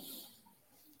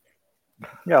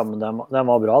 Ja, men den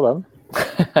var bra, den.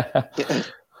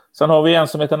 Sen har vi en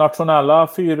som heter nationella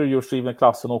fyrhjulsdrivna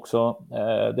klassen också.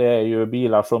 Det är ju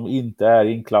bilar som inte är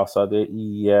inklassade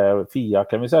i FIA,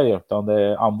 kan vi säga, utan det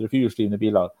är andra fyrhjulsdrivna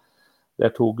bilar. Där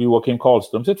tog Joakim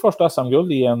Karlström sitt första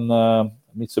SM-guld i en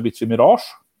Mitsubishi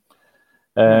Mirage.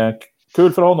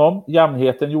 Kul för honom.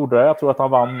 Jämnheten gjorde det. Jag tror att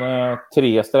han vann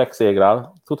 3 sträcksegrar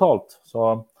totalt.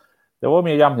 Så det var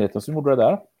mer jämnheten som gjorde det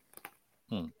där.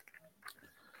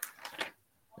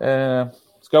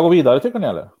 Ska jag gå vidare, tycker ni,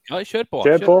 eller? Ja, kör på.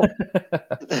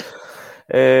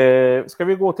 Ska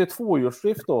vi gå till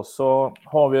tvåhjulsdrift då, så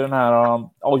har vi den här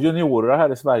juniorer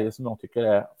här i Sverige som jag tycker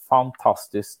är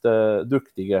fantastiskt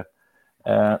duktiga.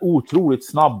 Otroligt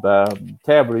snabba.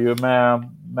 Tävlar ju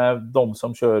med de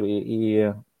som kör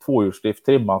i tvåhjulsdrift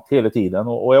trimmat hela tiden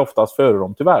och är oftast före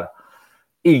dem, tyvärr.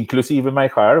 Inklusive mig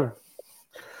själv.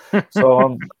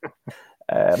 Så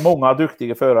många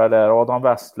duktiga förare där. Adam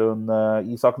Westlund,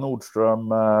 Isak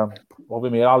Nordström, har vi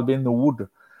mer, Albin Nord.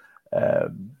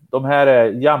 De här är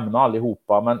jämna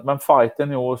allihopa, men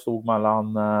fighten i år stod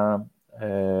mellan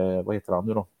vad heter han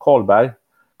nu då?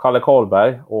 Kalle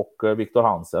Karlberg och Viktor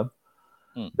Hansen.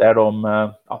 Där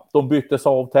de byttes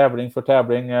av tävling för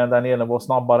tävling. Den ena var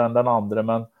snabbare än den andra,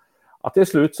 men att till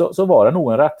slut så var det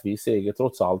nog en rättvis seger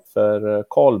trots allt för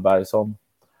Karlberg, som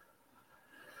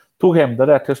tog hem det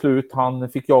där till slut. Han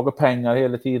fick jaga pengar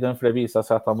hela tiden, för det visade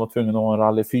sig att han var tvungen att ha en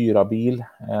Rally 4-bil.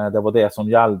 Det var det som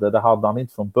gällde. Det hade han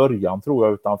inte från början, tror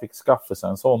jag, utan han fick skaffa sig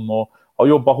en sån och har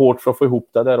jobbat hårt för att få ihop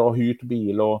det där och hyrt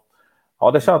bil. Och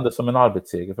ja, det kändes som en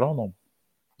arbetsseger för honom.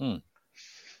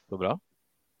 Så bra.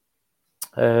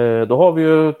 Då har vi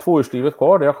ju tvåhjulsdrivet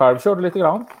kvar, där jag själv körde lite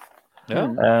grann.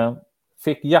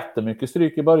 Fick jättemycket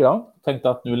stryk i början. Tänkte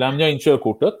att nu lämnar jag in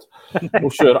körkortet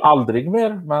och kör aldrig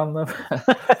mer. Men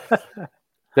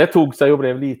det tog sig och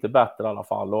blev lite bättre i alla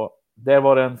fall. Och Det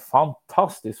var en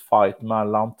fantastisk fight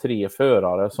mellan 3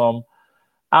 förare som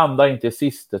ända in till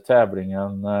sista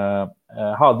tävlingen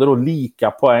hade då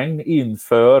lika poäng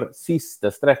inför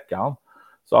sista sträckan.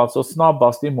 Så alltså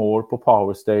snabbast i mål på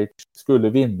Power Stage skulle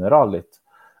vinna rallyt.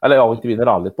 Eller ja, inte vinna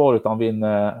rallyt bara utan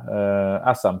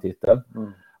vinna SM-titeln.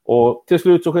 Och till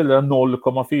slut så skilde det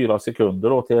 0,4 sekunder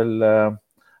då till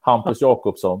Hampus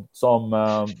Jakobsson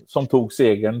som tog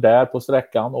segern där på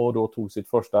sträckan och då tog sitt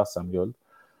första SM-guld.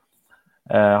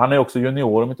 Han är också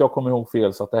junior om inte jag kommer ihåg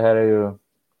fel, så att det här är ju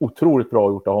otroligt bra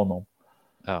gjort av honom.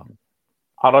 Ja.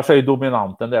 Annars är ju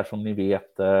dominanten där som ni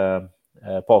vet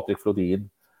Patrik Flodin.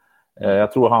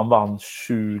 Jag tror han vann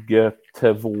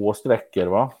 22 sträckor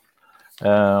va?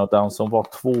 Den som var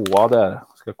tvåa där,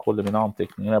 ska kolla mina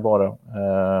anteckningar bara.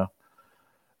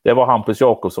 Det var Hampus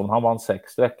Jakobsson, han vann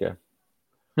 6 sträckor.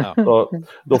 Ja.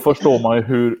 Då förstår man ju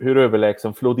hur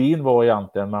överlägsen Flodin var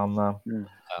egentligen, men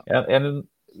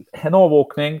en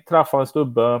avåkning, träffade en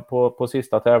stubbe på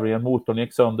sista tävlingen, motorn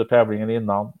gick sönder tävlingen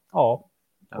innan. Ja.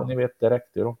 Och ni vet, det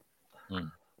räckte då.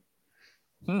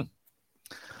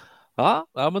 Ja,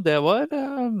 men det var...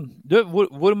 Du,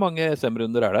 hvor mange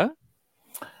SM-runder är det?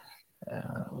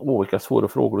 Vilka svåra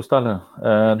frågor du ställer.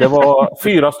 Det var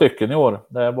 4 stycken i år.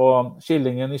 Det var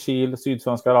Killingen i Kil,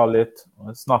 Sydsvenska rallyt,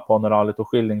 Snapphanerallyt och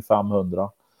Skilling 500.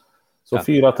 Så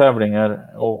 4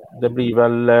 tävlingar och det blir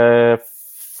väl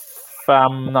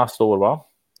 5 nästa år va?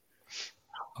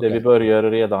 Okay. Det vi börjar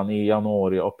redan i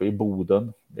januari uppe i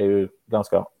Boden. Det är ju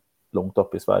ganska långt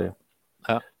upp i Sverige.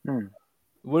 Ja.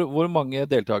 Hvor många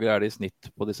deltagare är det i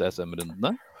snitt på dessa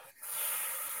SM-rundorna?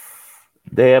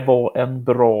 Det var en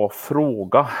bra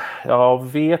fråga. Jag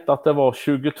vet att det var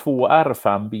 22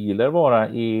 R5-bilar var det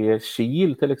i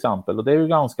Kil till exempel. Och det är ju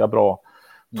ganska bra.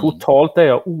 Totalt är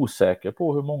jag osäker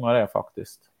på hur många det är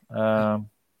faktiskt.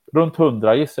 Runt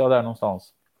 100 gissar jag där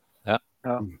någonstans. Ja.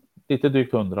 Lite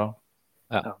drygt 100.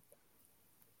 Ja.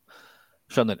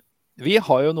 Skjønner. Vi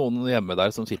har ju någon hemma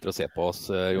där som sitter och ser på oss,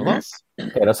 Jonas.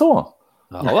 Är det så?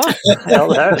 Ja, va? Ja,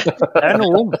 det är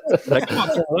någon. Det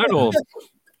är någon.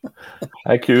 Det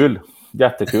är kul.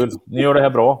 Jättekul. Ni gör det här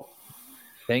bra.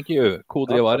 Thank you.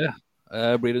 Kodrivare.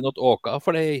 Blir det något åka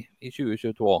för dig i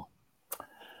 2022?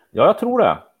 Ja, jag tror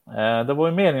det. Det var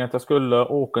ju meningen att jag skulle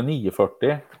åka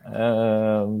 940.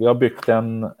 Vi har byggt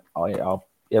en av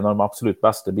de absolut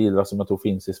bästa bilar som jag tror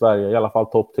finns i Sverige. I alla fall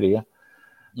topp 3.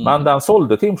 Men den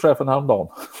sålde teamchefen häromdagen.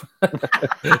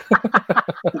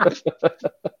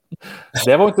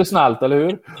 Det var inte snällt, eller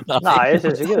hur? Nej, jag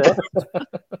syns inte det.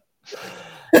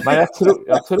 Men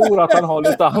jag tror att han har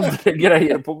lite andra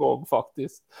grejer på gång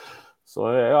faktiskt.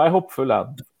 Så jag är hoppfull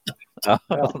än. Ja,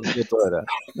 det är det.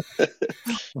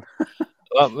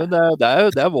 Ja, men det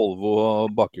är Volvo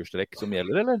bakhjulsträck som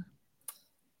gäller, eller?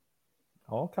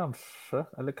 Ja, kanske.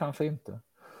 Eller kanske inte.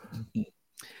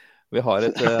 Vi har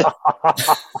ett...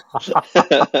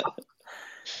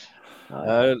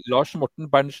 Lars Morten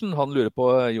Berntsen, han lurer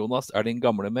på, Jonas, är din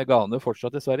gamla Megane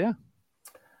fortsatt i Sverige?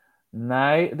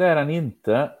 Nej, det är den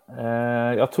inte.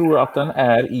 Jag tror att den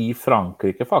är i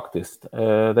Frankrike faktiskt.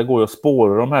 Det går ju att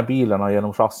spåra de här bilarna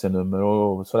genom chassinummer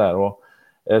och sådär. Och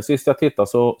sist jag tittade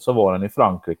så var den i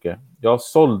Frankrike. Jag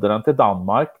sålde den till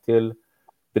Danmark, till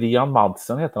Brian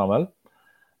Madsen heter han väl.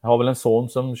 Jag har väl en son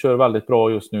som kör väldigt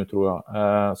bra just nu tror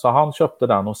jag. Så han köpte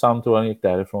den och sen tror jag han gick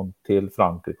därifrån till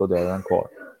Frankrike och där är den kvar.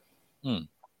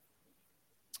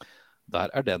 Där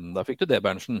är den. Där fick du det,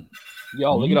 Berntsen.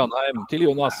 Jarle Granheim till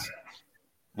Jonas.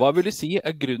 Vad vill du säga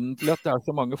är grunden till att det är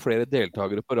så många fler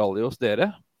deltagare på rally hos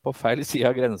dere? På fel sida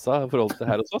av gränsen i förhållande till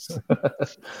här hos oss?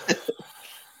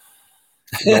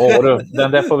 Ja,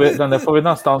 den där får vi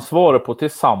nästan svara på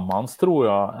tillsammans tror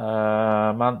jag.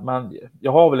 Men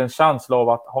jag har väl en känsla av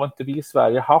att har inte vi i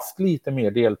Sverige haft lite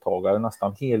mer deltagare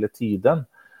nästan hela tiden?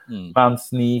 Men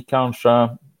ni kanske,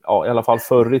 ja, i alla fall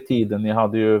förr i tiden, ni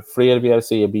hade ju fler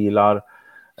VRC-bilar,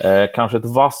 kanske ett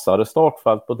vassare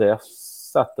startfält på det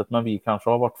sättet, men vi kanske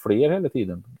har varit fler hela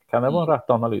tiden. Kan det vara en rätt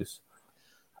analys?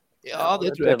 Ja,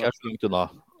 det tror jag inte är så långt undan.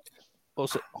 Och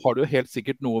så har du helt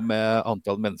säkert något med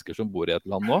antal människor som bor i ett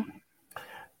land nu.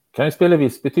 Kan ju spela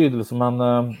viss betydelse, men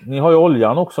ni har ju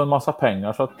oljan också, en massa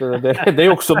pengar, så att det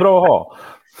är också bra att ha.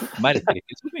 Märker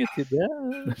inte så mycket till det.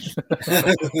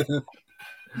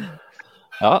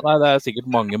 Ja, nej, det är säkert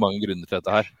många grunder till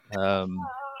detta här.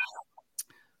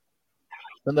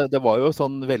 Men det var ju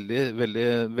sån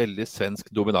väldigt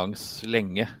svensk dominans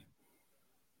länge.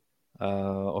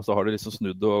 Och så har det liksom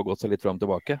snudd och gått sig lite fram och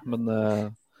tillbaka. Men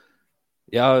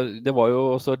ja, det var ju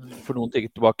också för någon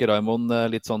tid tillbaka,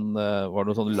 Raimond, lite sån, var det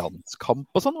någon sån landskamp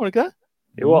och sånt, var det inte det?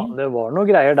 Jo, det var några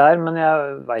grejer där, men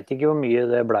jag vet inte hur mycket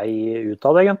det blev ut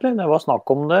av det egentligen. Det var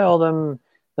snack om det, och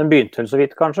Den begynte vel så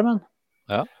vidt kanske, men...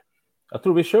 Ja. Jag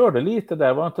tror vi körde lite där.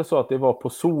 Det var inte så att det var på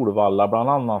Solvalla bland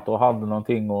annat och hade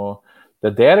någonting. Och det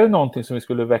där är någonting som vi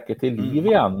skulle väcka till liv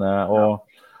igen. Och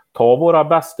ta våra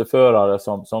bästa förare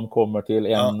som kommer till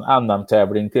en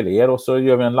NM-tävling till er. Och så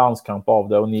gör vi en landskamp av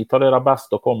det. Och ni tar era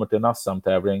bästa och kommer till en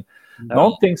SM-tävling. Ja.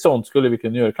 Någonting sånt skulle vi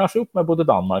kunna göra. Kanske upp med både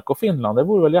Danmark och Finland. Det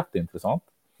vore väl jätteintressant.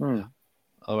 Det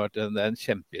har varit en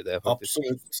kjempeidé, faktisk.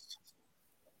 Absolutt.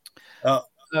 Ja.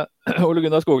 Ole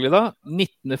Gunnar Skogli da,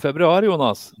 19. februar,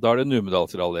 Jonas, da det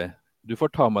Numedalsrally. Du får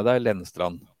ta med deg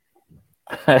Lennstrand.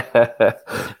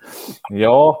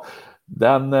 Ja,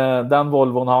 den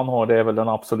Volvon han har, det är väl den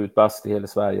absolut bästa i hela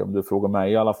Sverige om du frågar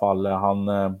mig i alla fall. Det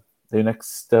är en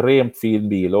extremt fin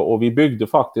bil och vi byggde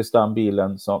faktiskt den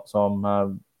bilen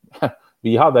som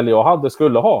vi hade, eller jag hade,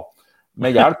 skulle ha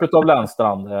med hjälp av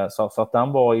Lennstrand. Så att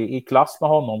den var i klass med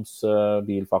honoms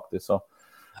bil faktiskt. Så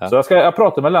jag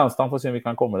pratar med Lennstrand för att se om vi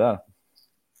kan komma där.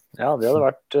 Ja, det hade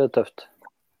varit tufft.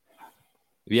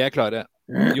 Vi är klara.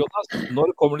 Jonas,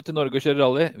 når kommer du til Norge og kjører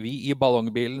rally? Vi i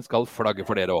ballongbilen skal flagge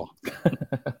for dere også.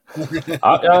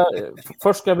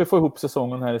 Först ska vi få ihop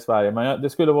säsongen här i Sverige, men det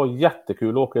skulle vara jättekul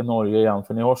att åka i Norge igen,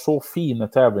 för ni har så fina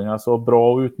tävlingar, så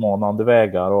bra och utmanande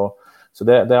vägar. Så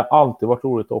det har alltid varit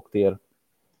roligt att åka till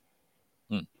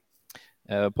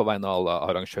er. På vegne av alle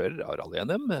arrangører av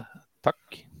rally-NM,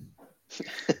 takk.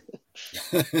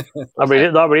 Da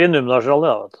blir det Numedalsrally,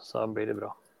 da, så blir det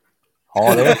bra.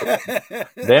 Ja,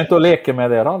 det är inte att leka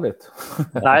med det rallyt.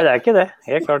 Nej, det är inte det.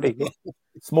 Helt klart inte.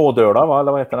 Smådöda, va?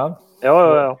 Eller vad heter den?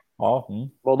 Ja. Ja.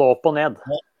 Både upp och ned.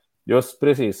 Just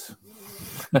precis.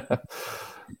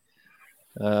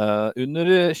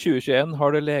 Under 2021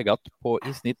 har det legat på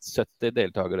i snitt 70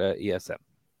 deltagare i SM.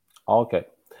 Ja, okej.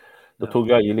 Då tog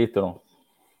jag i lite då.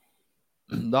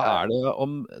 Da er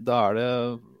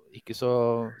det ikke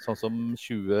sånn som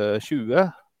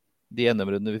 2020. De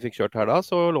NM-rundene vi fikk kjørt her da,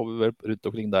 så lå vi vel rundt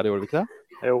omkring der, gjorde vi ikke det?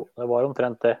 Jo, det var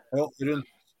omtrent det. Jo, rundt.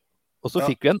 Og så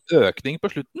fikk vi en økning på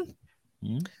slutten.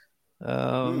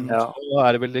 Så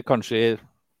er det vel kanskje,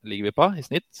 ligger vi på i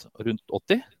snitt, rundt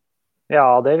 80?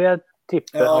 Ja, det vil jeg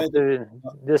tippe. At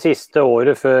det siste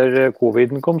året før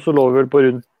coviden kom, så lå vi vel på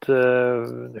rundt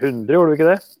 100, gjorde vi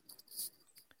ikke det?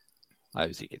 Nei, jeg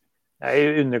er usikker.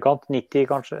 I underkant 90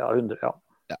 kanskje, 100, ja.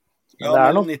 Ja, det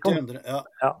er nok 90-100,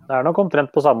 det er nok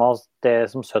omtrent på samme sted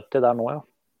som 70 der nå, ja.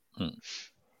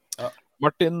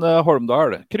 Martin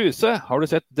Holmdahl, Kruse, har du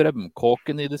sett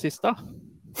Drømkåken i det siste?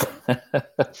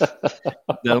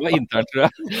 Den var intern, tror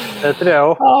jeg. Det tror jeg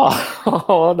også.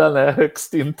 Ja, den är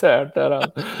högst internt.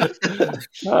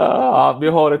 Vi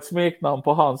har ett smeknamn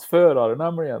på hans förare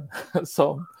nämligen.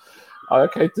 Som,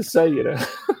 jag kan inte säga det.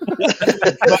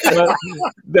 Men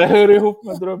det hör ihop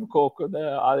med Drömkåken. Det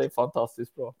är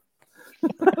fantastiskt bra.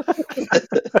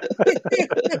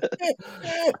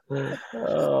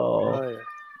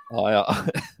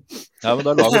 Ja, men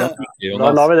da lar vi den ligge, Jonas.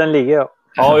 Da lar vi den ligge, ja.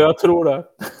 Ja, jag tror det.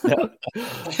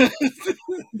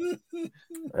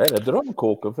 Är det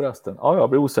Drömkåken förresten? Ja, jag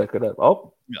blir osäker där.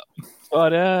 Ja. Så er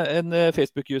det en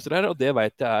Facebook-user her, og det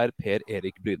vet jeg er Per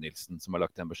Erik Brynildsen som har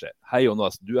lagt en beskjed. Hei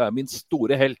Jonas, du er min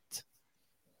store helt.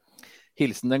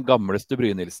 Hilsen den gamleste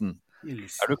Brynildsen.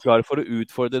 Er du klar for å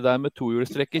utfordre deg med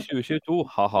tohjulstrekk i 2022?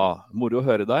 Haha, moro å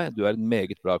høre deg. Du er en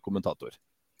meget bra kommentator.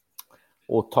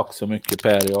 Och tack så mycket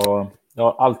Per. Jag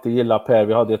har alltid gillat Per.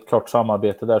 Vi hade ett klart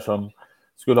samarbete där som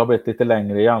skulle ha blivit lite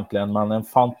längre egentligen. Men en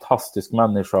fantastisk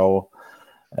människa. Och,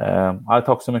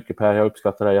 tack så mycket Per. Jag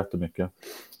uppskattar det jättemycket.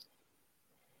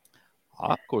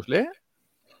 Ja, koselig.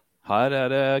 Her er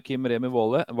det Kim Remi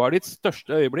Våle. Hva er ditt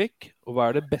største øyeblikk, og hva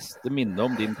er det beste minnet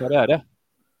om din karriere?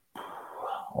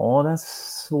 Ja, det är en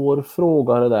svår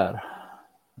fråga det där.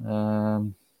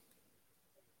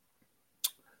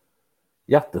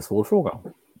 Jättesvår fråga.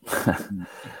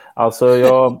 Alltså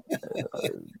jag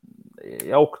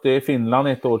åkte i Finland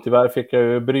ett år. Tyvärr fick jag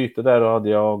ju bryta där och hade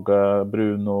jag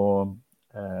Bruno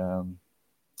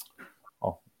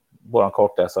våran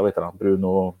kartläsare, vet du,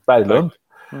 Bruno Berglund.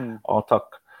 Ja, tack.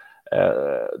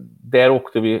 Där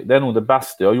åkte vi, det är nog det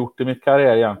bästa jag har gjort i mitt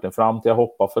karriär egentligen, fram till jag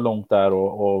hoppade för långt där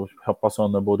och hoppade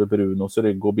sönder både Brunos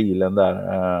rygg och bilen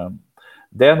där.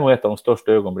 Det är nog ett av de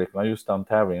största ögonblicken, just den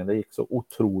tävlingen. Det gick så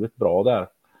otroligt bra där.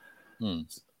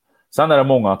 Sen är det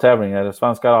många tävlingar.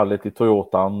 Svenska rallyt i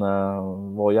Toyotan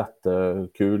var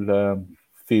jättekul.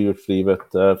 Fyrhjulsdrivet,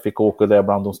 fick åka där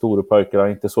bland de stora pojkarna,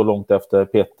 inte så långt efter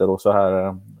Peter och så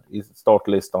här i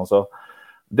startlistan, så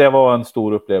det var en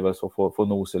stor upplevelse att få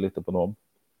nosa lite på dem.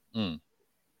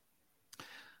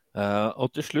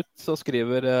 Og til slutt så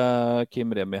skriver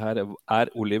Kim Remi her,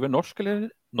 Oliver norsk eller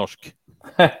norsk?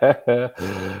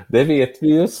 Det vet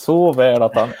vi ju så väl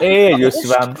att han är ju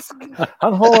svensk.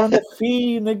 Han har den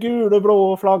fina gula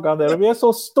blå flaggan där och vi är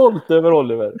så stolta över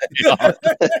Oliver.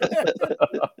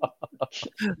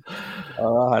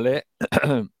 Ja, härligt.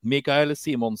 Mikael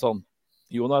Simonsson.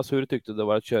 Jonas, hur tyckte det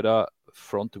var att köra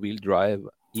front wheel drive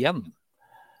igen?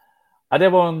 Ja, det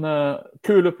var en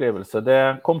kul upplevelse.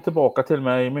 Det kom tillbaka till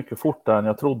mig mycket fortare än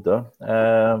jag trodde.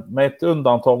 Med ett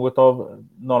undantag av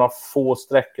några få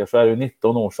sträckor så är det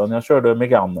 19 år sedan jag körde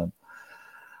Meganen.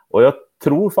 Och jag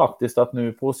tror faktiskt att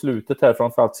nu på slutet här,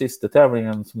 framförallt sista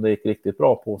tävlingen som det gick riktigt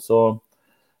bra på, så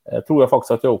tror jag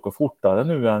faktiskt att jag åker fortare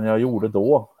nu än jag gjorde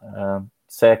då.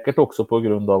 Säkert också på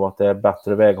grund av att det är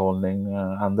bättre väghållning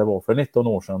än det var för 19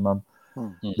 år sedan. Men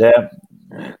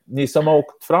ni som har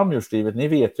åkt framhjulsdrivet, ni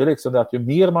vet ju liksom det att ju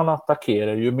mer man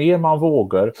attackerar, ju mer man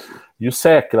vågar, ju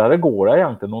säkrare går det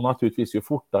egentligen och naturligtvis ju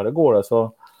fortare går det.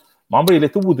 Så man blir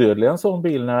lite odödlig en sån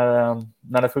bil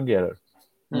när det fungerar.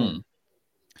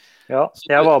 Ja,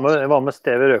 jag var med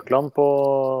Steve Røkland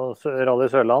på Rally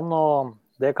Sørland och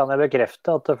det kan jag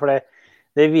bekräfta att för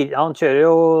han kör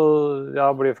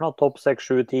ju blir för något topp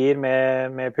 6-7 tider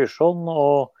med Peugeot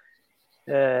och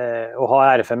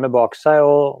har R5 med bak sig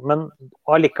men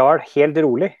allikevel helt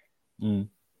rolig.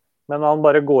 Men han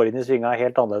bara går in i svinga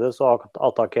helt annorlunda och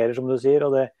attackerar som du säger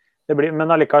och det blir,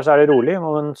 men allikevel så är det roligt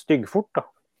men styggfort då.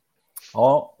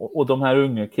 Ja, och de här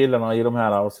unga killarna i de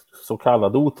här så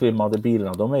kallade otrimmade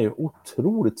bilarna, de är ju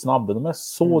otroligt snabba. De är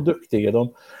så duktiga.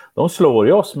 De slår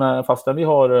ju oss med, fastän vi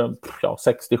har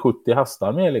 60-70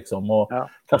 hästar med liksom. Och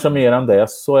kanske mer än det,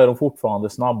 så är de fortfarande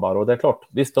snabbare. Och det är klart,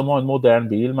 visst de har en modern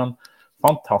bil, men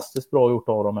fantastiskt bra gjort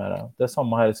av dem här. Det är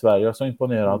samma här i Sverige. Jag är så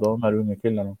imponerad av de här unga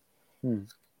killarna.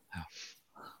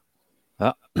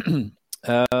 Ja.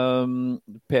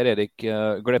 Per-Erik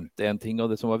glemte en ting, og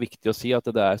det som var viktig å si, at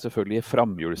det er selvfølgelig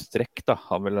framhjulstrekk da.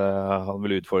 Han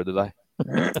vil utfordre deg.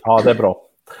 Ja, det er bra.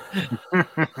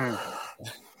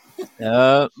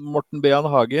 Morten Bean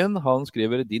Hagen, han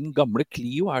skriver, din gamle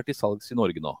Clio er til salgs i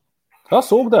Norge nå. Jag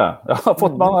såg det. Jag har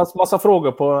fått massa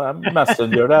frågor på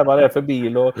Messenger där, vad det är för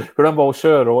bil och hur den var att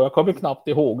köra, och jag kommer knappt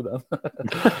ihåg den.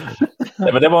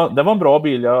 Nej, men det var en bra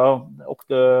bil. Jag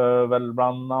åkte väl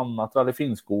bland annat Rally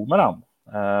Finnskog med den.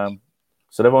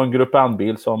 Så det var en grupp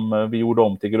N-bil som vi gjorde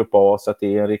om till grupp A, satte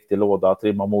i en riktig låda,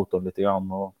 trimma motorn lite grann.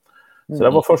 Så det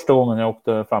var första gången jag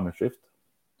åkte framhjulsdrift.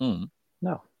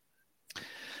 Ja.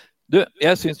 Du,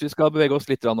 jag syns vi ska bevega oss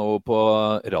lite nå på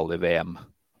rally-VM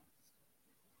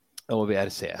och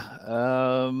VRC.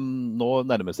 Nå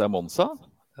närmar sig Monza.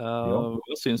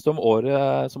 Vad syns du om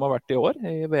året som har varit i år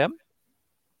i VM?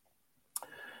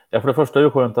 Ja, för det första är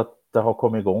det skönt att det har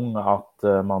kommit igång,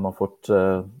 att man har fått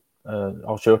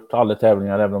har kört alla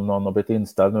tävlingar, även om någon har blivit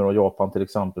inställd nu, och Japan till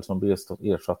exempel som blir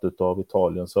ersatt av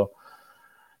Italien, så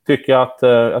tycker jag att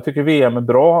jag tycker VM är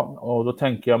bra, och då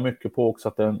tänker jag mycket på också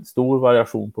att det är en stor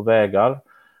variation på vägar.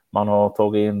 Man har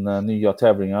tagit in nya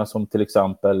tävlingar som till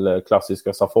exempel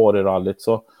klassiska Safari-rallyt,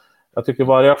 så jag tycker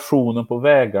variationen på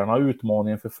vägarna och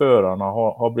utmaningen för förarna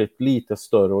har blivit lite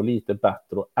större och lite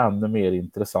bättre och ännu mer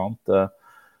intressant.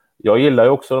 Jag gillar ju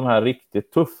också de här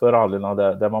riktigt tuffa rallyna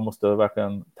där man måste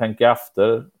verkligen tänka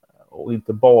efter och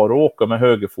inte bara åka med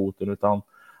högerfoten, utan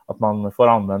att man får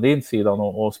använda insidan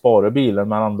och spara bilen,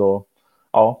 men ändå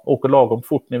åker lagom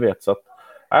fort, ni vet. Så att,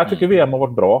 jag tycker VM har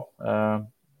varit bra. Det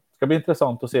ska bli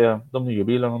intressant att se de nya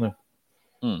bilarna nu.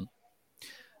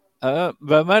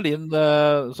 Vem är din,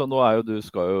 så nu är ju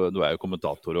du är ju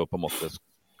kommentator och på en måte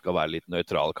ska vara lite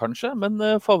neutral kanske,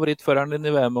 men favoritföraren din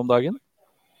i VM om dagen?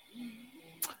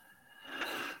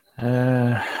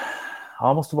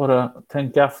 Jag måste bara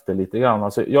tänka efter lite grann.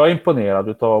 Alltså, jag är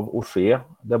imponerad av Ogier,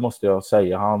 det måste jag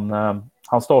säga.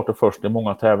 Han startar först i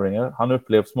många tävlingar. Han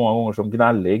upplevs många gånger som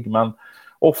gnällig, men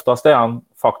oftast är han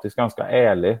faktiskt ganska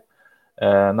ärlig.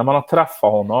 När man har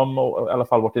träffat honom och i alla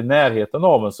fall varit i närheten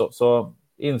av honom, så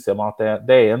inser man att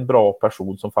det är en bra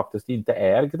person som faktiskt inte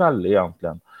är gnällig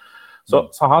egentligen.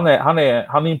 Så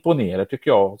han imponerar,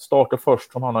 tycker jag. Startar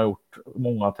först som han har gjort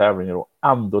många tävlingar och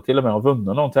ändå till och med har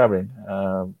vunnit någon tävling.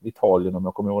 Italien, om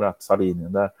jag kommer ihåg rätt,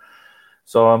 Sardinien där.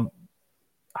 Så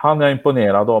han är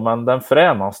imponerad av, men den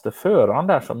fränaste föraren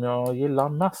där som jag gillar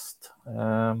mest,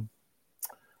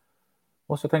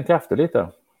 måste jag tänka efter lite.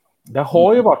 Det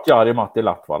har ju varit Jari-Matti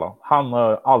Latvala. Han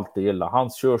har alltid gillat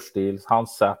hans körstil,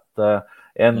 hans sätt,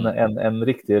 en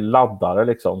riktig laddare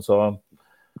liksom. Så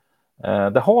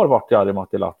det har varit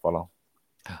Jari-Matti Latvala.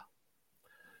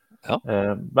 Ja.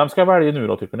 Vem ska jag välja nu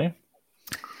då, tycker ni?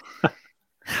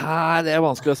 Det är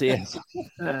vanskligt att säga.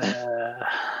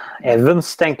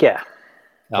 Evans, tänker jag.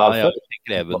 Ja, jag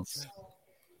tycker Evans.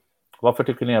 Varför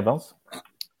tycker ni Evans?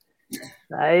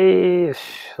 Nej,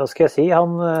 vad ska jag säga?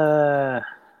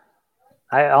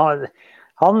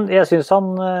 Jag syns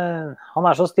han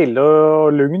är så stille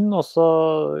och lugn, och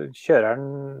så kör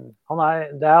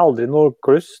det är aldrig något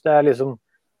kluss. Det är liksom,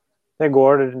 det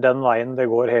går den vägen det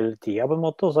går hela tiden på en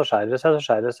måte, och så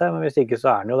skär det sig, men hvis ikke så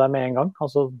han ju där med en gång.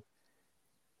 Alltså,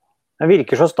 den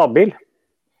virker så stabil.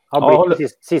 Har blivit de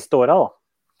sista åren då.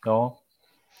 Ja.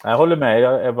 Jag håller med.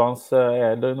 Evans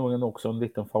är nog också en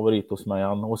liten favorit hos mig.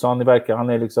 Och så han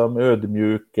är liksom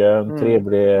ödmjuk,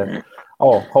 trevlig.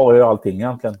 Ja, har ju allting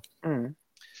egentligen.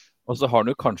 Och så har han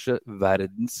ju kanske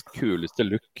världens coolaste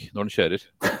look när han kör. Det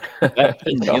är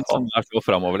ingen som är så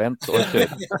framåtlent och kör.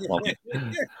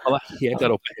 Han är helt där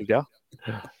uppe hela tiden.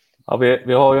 Ja,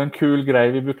 vi har ju en kul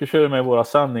grej. Vi brukar köra med våra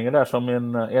sändningar där, som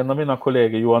en av mina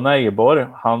kollegor, Johan Ejeborg.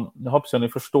 Jag hoppas att ni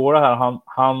förstår det här.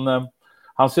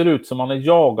 Han ser ut som han är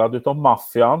jagad utav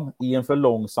maffian i en för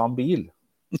långsam bil.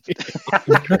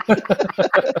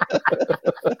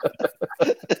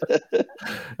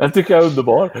 Jag tycker jag är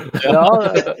underbar.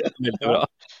 Ja, väldigt bra.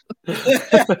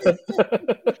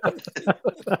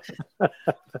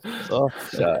 Så,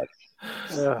 kär.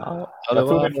 Ja, det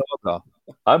var bra.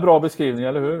 Ja, en bra beskrivning,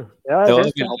 eller hur? Ja, det var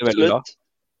väldigt bra.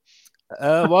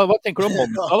 Vad tänker du om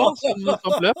Monza då,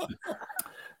 som löp?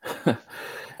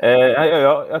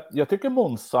 Jag tycker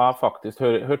Monza faktiskt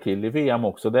hör till i VM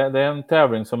också. Det är en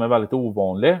tävling som är väldigt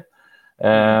ovanlig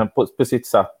på sitt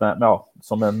sätt,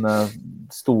 som en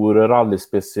stor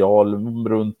rallyspecial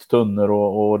runt tunnor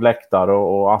och läktare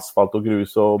och asfalt och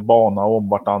grus och bana och om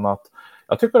vartannat.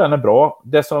 Jag tycker den är bra.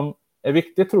 Det som är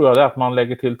viktigt, tror jag, är att man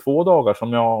lägger till 2 dagar,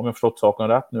 som jag, om jag förstått saken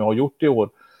rätt, nu har gjort i år,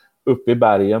 uppe i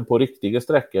bergen på riktiga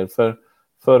sträckor. För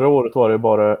förra året var det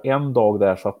bara en dag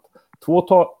där, så att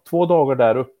 2 dagar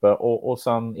där uppe och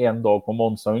sen en dag på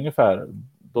Monza ungefär.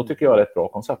 Då tycker jag det är ett bra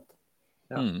koncept.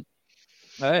 Ja.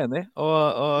 Jag är enig.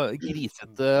 Och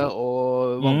grisete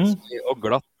och vanskligt och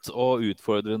glatt och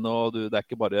utfordrande, och det är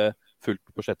inte bara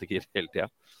fullt på sjätte gir hela tiden.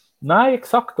 Nej,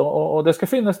 exakt. Och det ska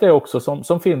finnas det också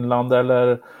som Finland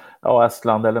eller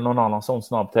Estland eller någon annan sån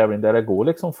snabb tävling där det går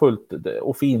liksom fullt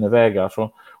och fina vägar. Så,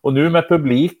 och nu med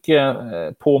publik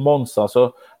på Monza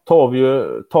så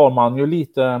tar man ju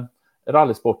lite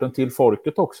rallysporten till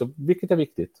folket också, vilket är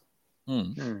viktigt.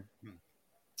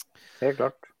 Helt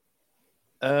klart.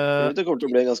 Det kommer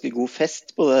att bli en ganska god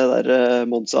fest på det där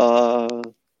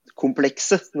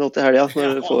Monza-komplexet nå till helgen,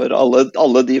 när du får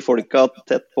alla de folka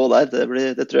tätt på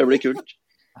där. Det tror jag blir kul.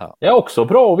 Ja. Det är också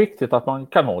bra och viktigt att man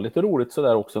kan ha lite roligt så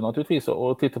där också naturligtvis,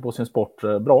 och titta på sin sport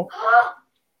bra.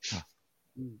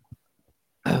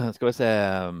 Ska vi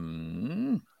se.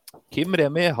 Kim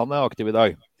Remi, han är aktiv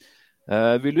idag.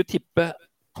 Vill du tippa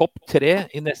topp 3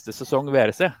 i nästa säsong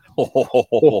VRC?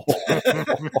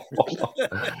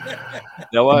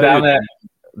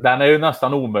 Den är ju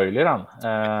nästan omöjlig den.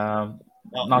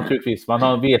 Naturligtvis,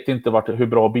 man vet inte hur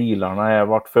bra bilarna är,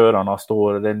 vart förarna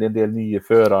står. Det är en del nya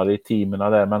förare i teamerna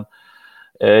där, men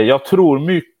jag tror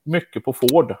mycket på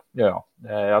Ford. Ja.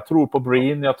 Jag tror på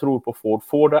Breen, jag tror på Ford.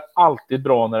 Ford är alltid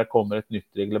bra när det kommer ett nytt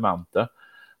reglemente.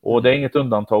 Och det är inget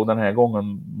undantag den här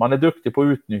gången. Man är duktig på att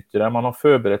utnyttja det. Man har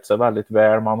förberett sig väldigt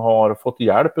väl. Man har fått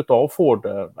hjälp av Ford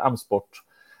M-Sport.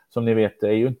 Som ni vet, det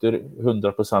är ju inte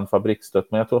 100% fabriksstött.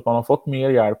 Men jag tror att man har fått mer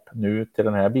hjälp nu till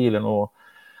den här bilen. Och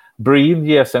Breen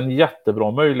ges en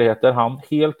jättebra möjlighet. Där han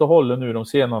helt och hållet nu de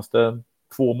senaste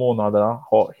 2 månaderna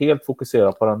har helt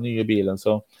fokuserat på den nya bilen.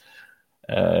 Så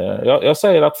jag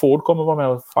säger att Ford kommer vara med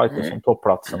och fighta som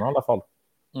toppplatsen i alla fall.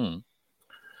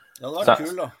 Ja, det är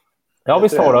kul då. Ja,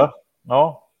 visst har det.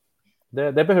 Ja,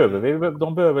 det behöver vi.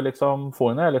 De behöver liksom få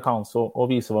en ärlig chans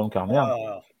och visa vad de kan igen.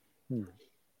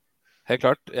 Helt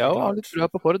klart. Jag har lite bra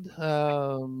på Ford.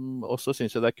 Och så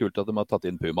syns jag det är kul att de har tagit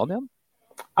in Puman igen.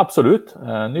 Absolut.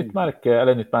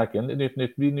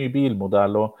 Ny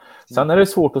bilmodell. Och sen är det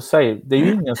svårt att säga. Det är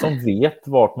ju ingen som vet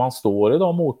vart man står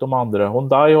idag mot de andra.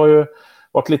 Hyundai har ju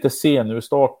varit lite sen ur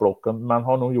startblocken, men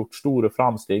har nog gjort stora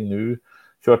framsteg nu.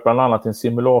 Kört bland annat en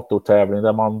simulatortävling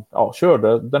där man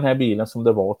körde den här bilen som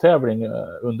det var tävling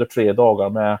under 3 dagar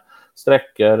med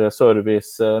sträckor,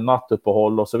 service,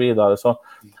 nattuppehåll och så vidare. Så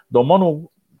de har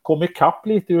nog kommit kapp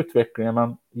lite i utvecklingen,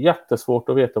 men jättesvårt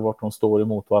att veta vart de står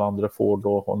emot varandra, Ford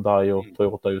och Hyundai och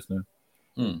Toyota just nu.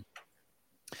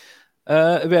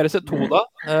 VRC2 då,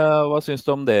 vad syns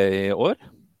du om det i år?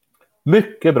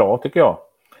 Mycket bra tycker jag.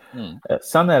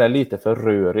 Sen är det lite för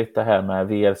rörigt det här med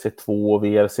VRC2 och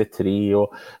VRC3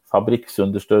 och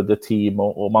fabriksunderstödda team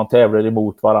och man tävlar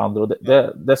emot varandra. Och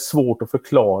det är svårt att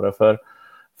förklara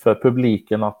för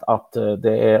publiken att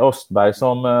det är Östberg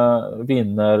som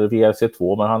vinner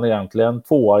VRC2, men han är egentligen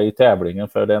tvåa i tävlingen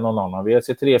för det är någon annan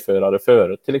VRC3-förare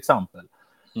före till exempel.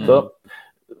 Så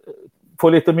få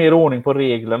lite mer ordning på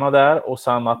reglerna där, och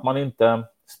sen att man inte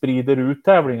sprider ut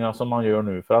tävlingar som man gör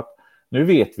nu, för att nu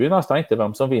vet vi nästan inte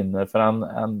vem som vinner förrän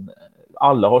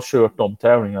alla har kört de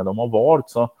tävlingar de har valt.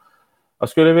 Så jag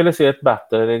skulle vilja se ett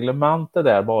bättre reglement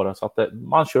där bara, så att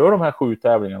man kör de här 7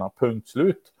 tävlingarna punkt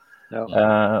slut.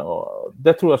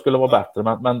 Det tror jag skulle vara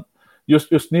bättre, men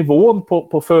just nivån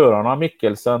på förarna,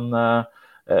 Mikkelsen,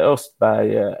 Östberg,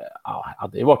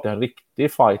 det har varit en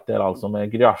riktig fight där alltså,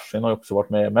 med Grashin har också varit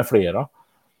med flera.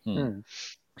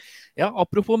 Ja,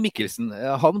 apropå Mikkelsen,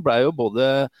 han blev ju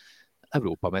både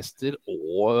Europamäster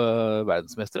och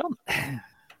världsmästare.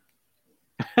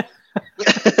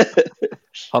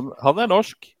 Han är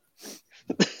norsk.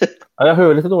 Ja, jag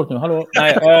hör lite dåligt nu, hallå.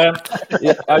 Nej,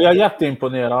 jag är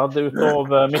jätteimponerad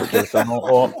utav Mikkelsen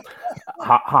och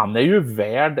han är ju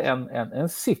värd en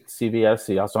sits i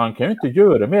VRC. Alltså han kan ju inte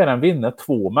göra mer än vinna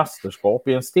 2 mästerskap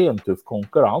i en stentuff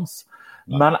konkurrens.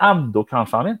 Men ändå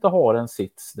kanske han inte har en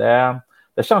sits.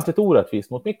 Det känns lite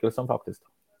orättvist mot Mikkelsen faktiskt.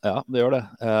 Ja, det gör det.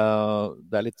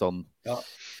 Det är lite sån.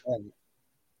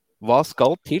 Vad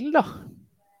ska till då?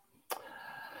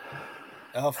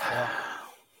 Ja,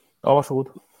 varsågod.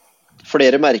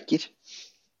 Flere merker.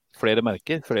 Flere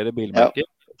merker, flere bilmerker.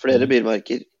 Ja, flere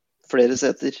bilmerker. Flere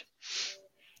setter.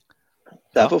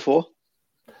 Det är för få.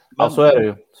 Ja, så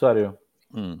är det ju.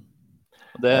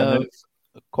 Det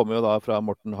kommer ju då från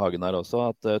Morten Hagen här också,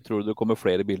 att tror du det kommer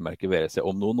fler bilmärken VRC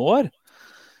om någon år?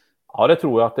 Ja, det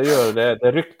tror jag att det gör.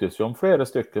 Det ryktes ju om flera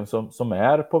stycken som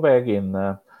är på väg in.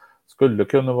 Skulle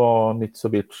kunna vara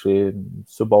Mitsubishi,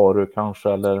 Subaru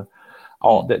kanske, eller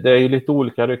ja, det är ju lite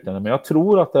olika rykten, men jag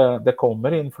tror att det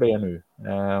kommer in fler nu.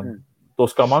 Då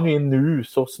ska man in nu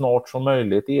så snart som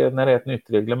möjligt när det är ett nytt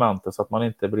reglement, så att man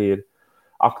inte blir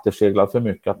akterseglad för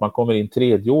mycket. Att man kommer in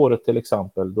 3:e året till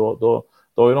exempel, då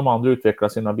har ju de andra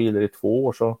utvecklat sina bilar i 2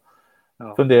 år, så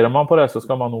funderar man på det så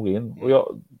ska man nog in.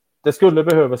 Och det skulle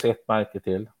behövas ett märke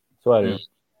till, så är det ju.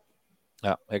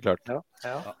 Ja, det är klart. Ja.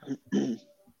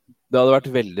 Det hade varit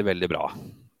väldigt, väldigt bra.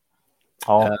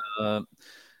 Ja.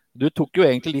 Du tog ju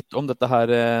egentligen lite om detta här,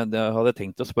 det jag hade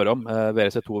tänkt att spöra om,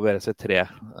 VRC2 och VRC3.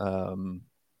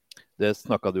 Det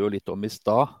snackade du ju lite om i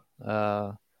stad.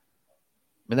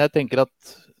 Men jag tänker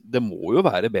att det må ju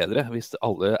vara bättre hvis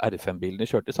alla R5-bilarna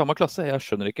kört i samma klass. Jag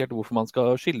skönner inte helt varför man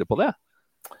ska skilja på det.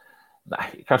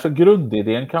 Nej, kanske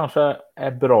grundidén kanske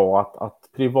är bra att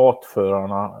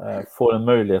privatförarna får en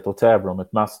möjlighet att tävla om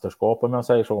ett mästerskap, om jag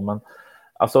säger så. Men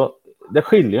alltså, det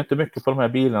skiljer inte mycket på de här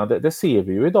bilarna. Det ser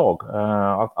vi ju idag.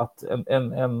 Att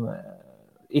en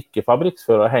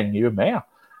icke-fabriksförare hänger ju med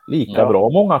lika bra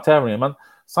många tävlingar. Men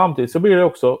samtidigt så blir det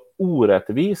också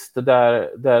orättvist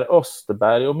där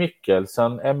Österberg och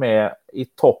Mikkelsen är med i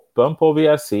toppen på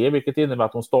VRC, vilket innebär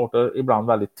att de startar ibland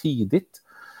väldigt tidigt.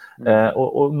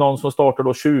 Och någon som startar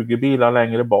då 20 bilar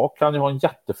längre bak kan ju ha en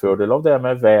jättefördel av det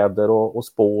med väder och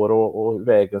spår och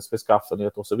vägens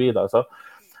beskaffenhet och så vidare. Så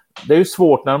det är ju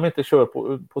svårt när de inte kör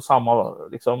på samma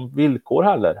liksom, villkor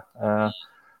heller.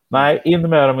 Nej, in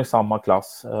med dem i samma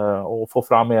klass och få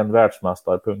fram en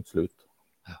världsmästare, punkt slut.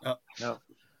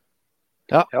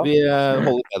 Ja, vi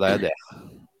håller med dig i det.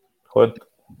 Skönt.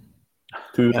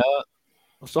 Tur.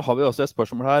 Och så har vi också ett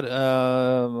spörsmål här.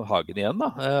 Hagen igen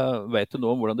då. Vet du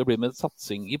något om hur det blir med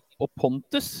satsning på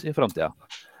Pontus i framtiden?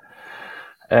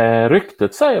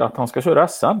 Ryktet säger att han ska köra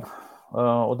SM.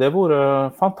 Och det vore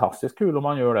fantastiskt kul om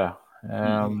man gör det.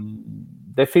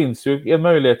 Det finns ju en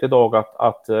möjlighet idag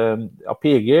att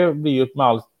PG blir ju med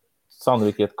all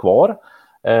sannolikhet kvar.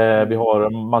 Vi har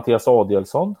Mattias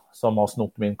Adielsson som har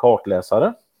snott min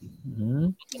kartläsare.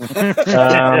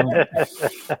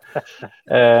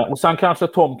 Och sen kanske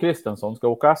Tom Kristensson ska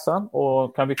åka SM,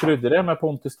 och kan vi krydda det med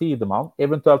Pontus Tideman,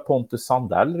 eventuellt Pontus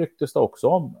Sandell ryktes det också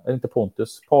om, inte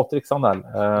Pontus, Patrik Sandell.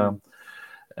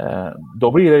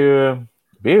 Då blir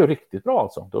det ju riktigt bra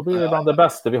alltså. Då blir det bland det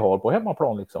bästa vi har på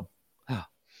hemmaplan liksom.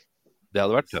 Det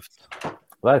hade varit tufft.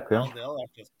 Verkligen. Ja, det hade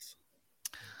varit tufft.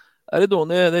 Är det då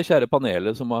det kära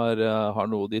panelet som har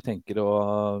något de tänker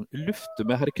att lufta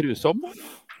med herr Kruse om?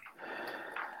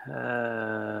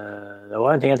 Det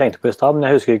var en ting jag tänkte på i stad, men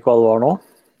jag husker inte vad det var nu.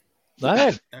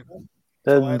 Nej.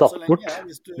 Det datt bort.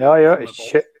 Ja,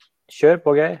 kör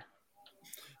på Geir.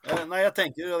 Nej, jag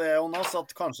tänker jo det, Jonas,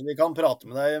 at kanskje vi kan prate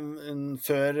med deg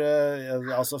før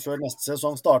neste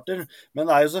sesong starter. Men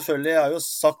det er jo selvfølgelig, jeg har jo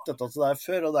sagt dette til deg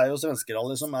før, og det er jo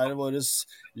svenskerally som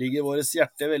ligger våres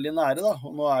hjerte veldig nære da.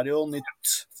 Og nå er det jo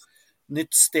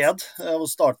nytt sted å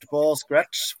starte på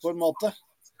scratch på en måte.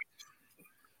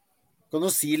 Kan du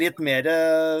si litt mer,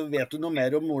 vet du noe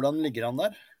mer om hvordan ligger han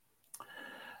der?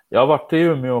 Jag har varit i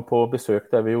Umeå på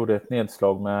besök där vi gjorde ett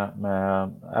nedslag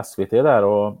med SVT där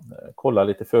och kollade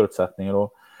lite förutsättningar.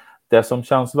 Och det som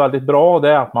känns väldigt bra det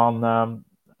är att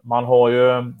man har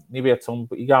ju, ni vet som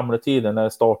i gamla tiden när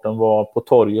starten var på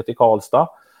torget i Karlstad.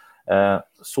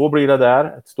 Så blir det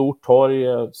där, ett stort torg,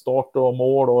 start och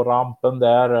mål och rampen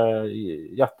där,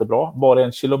 jättebra. Bara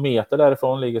 1 kilometer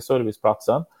därifrån ligger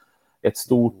serviceplatsen. Ett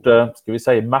stort, ska vi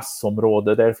säga,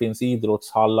 mässområde där det finns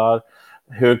idrottshallar.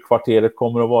 Högkvarteret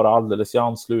kommer att vara alldeles i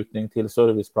anslutning till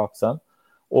serviceplatsen.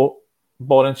 Och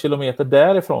bara 1 kilometer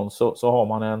därifrån så har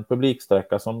man en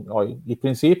publiksträcka som i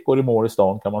princip går i mål i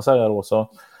stan kan man säga då.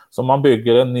 Så man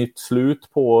bygger en nytt slut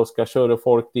på och ska köra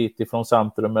folk dit ifrån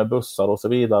centrum med bussar och så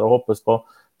vidare och hoppas på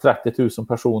 30 000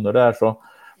 personer där. Så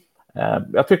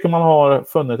jag tycker man har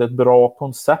funnit ett bra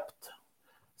koncept.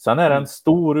 Sen är det en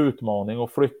stor utmaning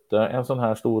att flytta en sån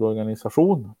här stor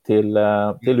organisation till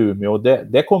Umeå.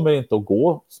 Det kommer inte att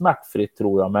gå smärtfritt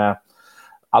tror jag med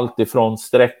allt ifrån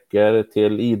sträckor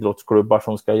till idrottsklubbar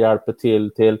som ska hjälpa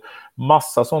till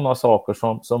massa sådana saker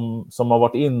som har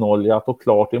varit inoljat och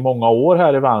klart i många år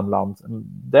här i Värmland.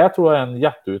 Det tror jag är en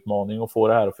jätteutmaning att få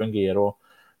det här att fungera och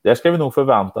där ska vi nog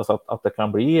förväntas att det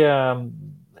kan bli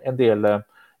en del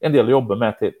att jobba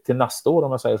med till nästa år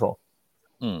om jag säger så.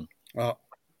 Mm. Ja.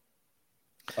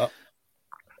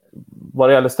 Vad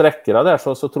det gäller sträckorna där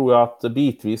så tror jag att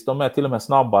bitvis de är till och med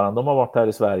snabbare än de har varit här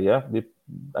i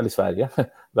Sverige.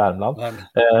 Värmland.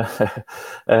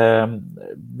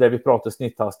 Där vi pratar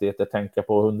snitthastigheter tänker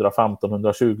på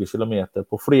 115-120 kilometer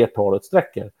på flertalet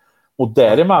sträckor. Och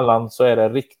däremellan så är det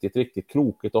riktigt, riktigt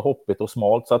krokigt och hoppigt och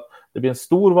smalt. Så att det blir en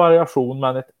stor variation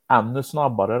men ett ännu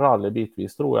snabbare rally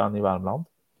bitvis tror jag än i Värmland.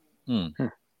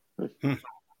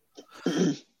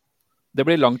 Det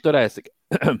blir långt att resa.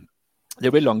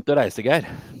 Det blir långt att resa, Geir.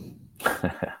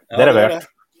 Det är det värt.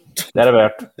 Det är det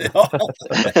värt. Ja.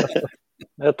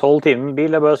 Det är 12 timmar med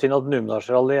bil. Det är bara synd att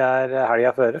Numedalsrally är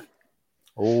helga före.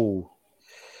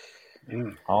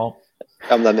 Ja.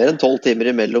 Ja, men det är mer än 12 timmar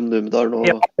emellan Numedal och...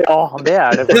 Ja, det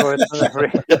är det.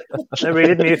 Det blir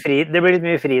lite mycket fri. Det blir lite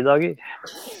mycket fridagar.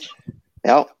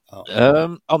 Ja.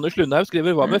 Anders Lundhaug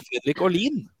skriver vad med Fredrik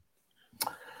Åhlin?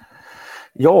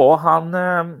 Ja,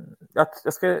 jag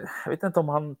vet inte om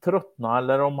han tröttnade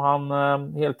eller om han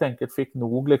helt enkelt fick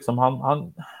nog.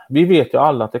 Liksom. Vi vet ju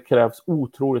alla att det krävs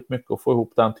otroligt mycket att få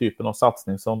ihop den typen av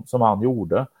satsning som han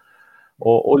gjorde.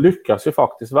 Och lyckas ju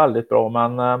faktiskt väldigt bra.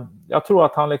 Men jag tror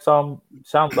att han liksom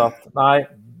kände att nej,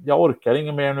 jag orkar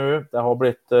inget mer nu. Det har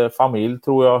blivit familj,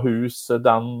 tror jag, hus,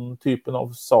 den typen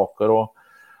av saker. Och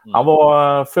han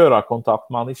var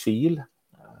förarkontaktman i Kil.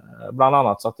 Bland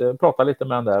annat så att jag pratade lite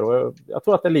med honom där och jag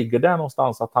tror att det ligger där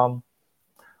någonstans att han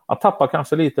tappar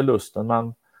kanske lite lusten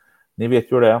men ni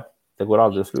vet ju det går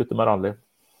aldrig att sluta med rally.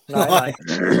 Nej.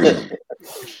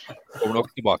 Kommer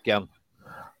nog tillbaka igen.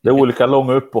 Det är olika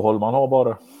långa uppehåll man har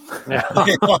bara.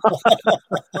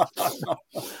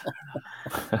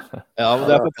 Ja, men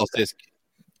det är fantastiskt.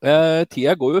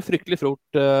 Tida går ju fryktelig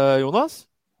fort, Jonas.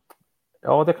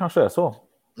 Ja, det kanske är så.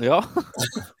 Ja.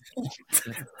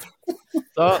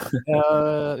 Så,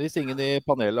 hvis ingen i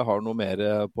panelet har noe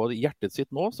mer på hjertet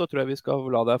sitt nå, så tror jeg vi skal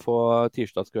la deg få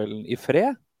tirsdagskvelden i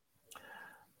fred.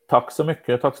 Tack så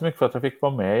mycket för att jag fick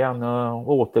vara med igen. Och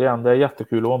återigen, det är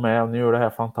jättekul att vara med. Ni gör det här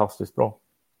fantastiskt bra.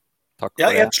 Tack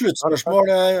Ja, ett slutspörsmål,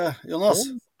 Jonas.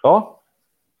 Ja.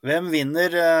 Vem vinner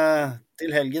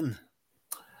till helgen?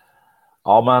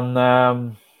 Ja,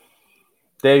 men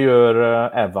det gör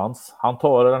Evans. Han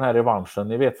tar den här revanschen.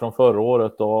 Ni vet från förra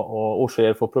året och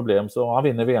Ogier får problem så han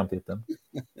vinner VM-titeln.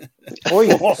 Oj,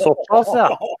 så pass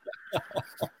ja.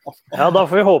 Ja, då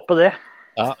får vi hoppa det.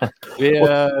 Ja,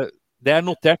 det är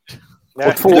noterat.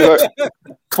 Och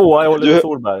tvåa är Oliver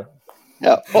Solberg.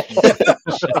 Ja.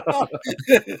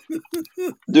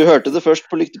 Du hørte det först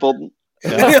på Lyktepodden.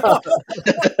 Ja.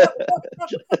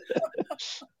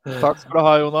 Tack ska du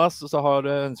ha, Jonas, och så har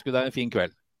du önskat dig en fin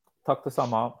kväll. Tack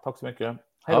detsamma. Tack så mycket.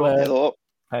 Hej då.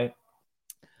 Hej.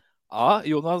 Ja,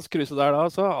 Jonas Kruse där då,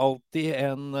 så alltid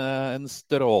en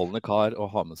strålande kar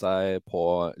att ha med sig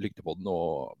på Lyktepodden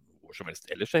och hvor som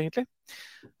helst ellers egentlig.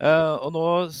 Og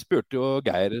nå spurte jo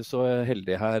Geir så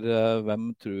heldig her,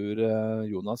 hvem tror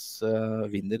Jonas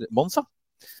vinner Monza?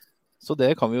 Så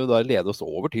det kan vi jo da lede oss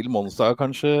over til Monza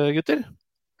kanskje, gutter.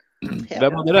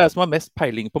 Hvem av dere er som har mest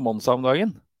peiling på Monza om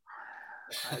dagen?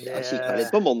 Jeg kikker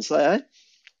litt på Monza, jeg.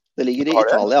 Det ligger i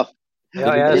Italia.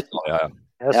 Ja,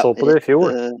 jeg så på det i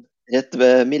fjor. Rett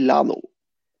ved Milano,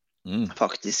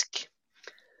 faktisk.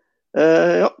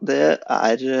 Ja, det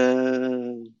er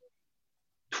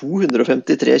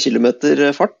 253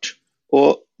 kilometer fart,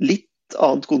 og litt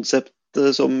annet konsept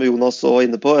som Jonas så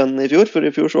inne på enn i fjor, for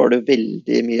i fjor så var det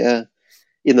veldig mye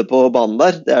inne på banen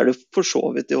der. Det det for så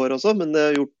vidt i år også, men det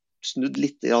har snudd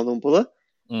litt grann om på det.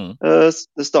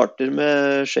 Det starter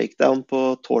med shakedown på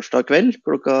torsdag kveld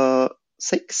klokka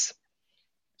 6.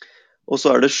 Og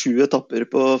så det 7 etapper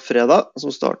på fredag,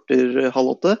 som starter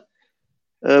 7:30.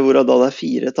 Hvorav da det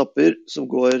 4 etapper som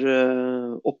går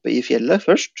oppe i fjellet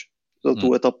først. Så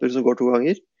 2 etapper som går 2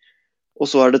 ganger. Og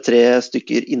så det 3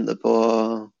 stykker inne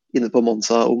på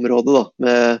Monza-området da,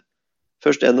 med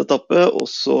først en etappe, og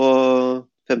så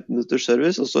 15 minutters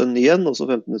service, og så en ny en, og så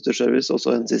 15 minutters service, og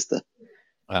så en siste.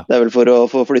 Ja. Det vel for å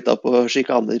få flytta på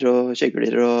skikaner og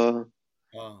kjegler og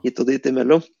hit og dit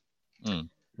imellom.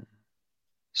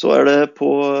 Så det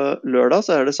på lørdag,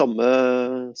 så det samme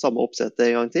oppsettet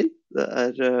en gang til. Det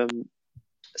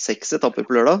 6 etapper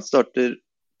på lørdag, starter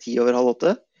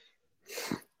 7:50.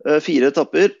 4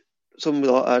 etapper, som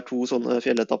da 2 sånne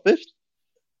fjelletapper,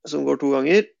 som går 2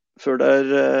 ganger, før det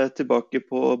tilbake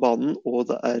på banen, og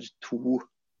det 2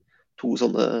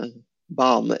 sånne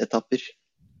baneetapper.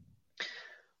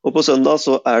 Og på søndag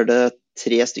så det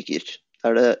 3 stykker.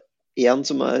 Det en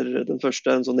som den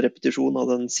første, en sånn repetisjon av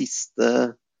den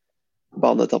siste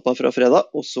baneetappa fra fredag,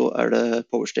 og så det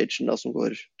powerstagen da, som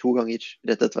går 2 ganger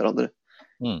rett etter hverandre.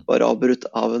 Bare avbrutt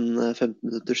av en 15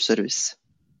 minutters service.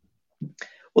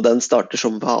 Og den starter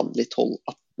som vanlig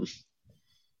 12:18.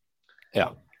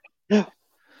 Ja.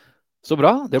 Så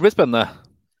bra, det blir spennende.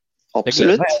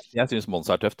 Absolutt. Jeg synes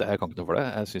Monza tøft, jeg kan ikke noe for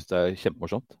det. Jeg synes det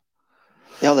kjempemorsomt.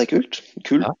 Ja, det kult.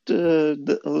 Kult,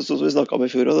 sånn som vi snakket om i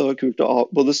fjor, og det var kult å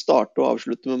både starte og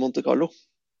avslutte med Monte Carlo.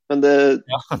 Men det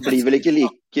blir vel ikke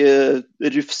like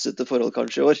rufsete forhold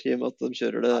kanskje i år, i og med at de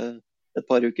kjører det et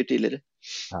par uker tidligere.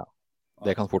 Ja,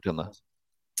 det kan fort hende.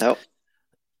 Ja.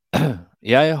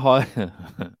 Jeg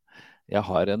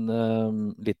har en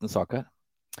liten sak her.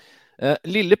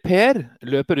 Lille Per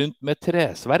løper rundt med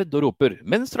tresverd og roper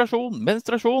menstruasjon,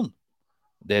 menstruasjon.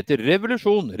 Det heter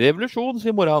revolusjon, revolusjon,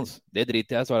 sier mora hans. Det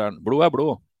driter jeg, svarer han. Blod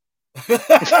blod.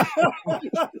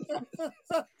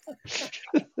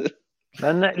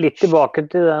 Men litt tilbake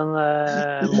til den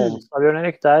Monza, Bjørn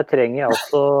Erik. Der trenger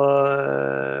altså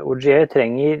Ogier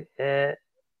trenger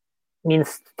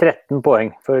minst 13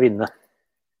 poeng for å vinne.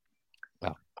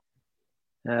 Ja.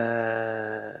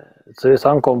 Så hvis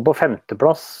han kommer på 5.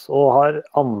 plass og har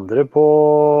andre på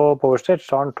powerstage,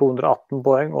 så har han 218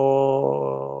 poeng,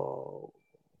 og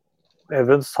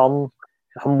Evans, han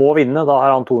må vinne, da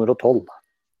har han 212.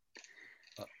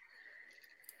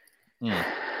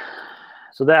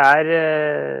 Så det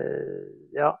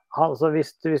ja, altså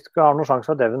hvis du skal ha noen sjanse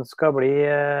for at Evans skal bli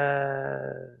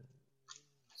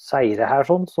seire her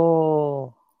sånn, så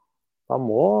da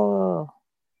må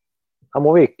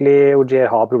virkelig Ogier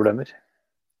ha problemer.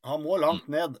 Han må langt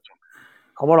ned.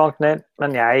 Han må langt ned,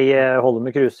 men jeg holder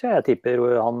med Kruse. Jeg tipper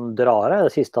han drar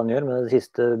det siste han gjør med den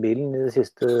siste bilen i det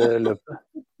siste løpet.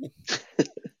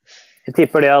 Jeg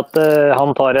tipper det at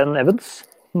han tar en Evans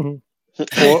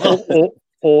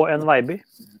og en Veiby,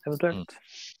 eventuelt.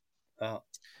 Ja.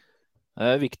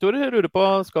 Victor lurer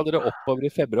på, skal dere oppover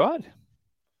i februar?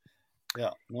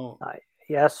 Ja, Nei,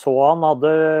 jeg så han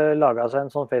hadde laget seg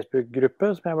en sånn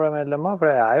Facebook-gruppe som jeg ble medlem av, for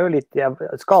det jo litt, jeg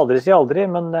skal aldri si aldri,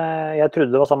 men jeg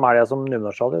trodde det var samme helga som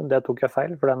Numedalsrallyen. Det tok jeg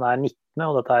feil, for den 19.,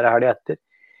 og dette helga etter.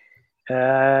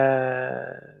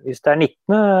 Hvis det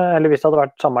 19., eller hvis det hadde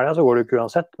vært samme helga, så går det ikke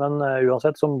uansett, men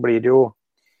uansett så blir det jo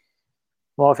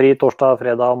må ha fri torsdag,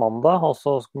 fredag og mandag, og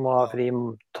så må ha fri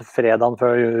fredagen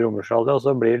før Rommersrallyen, og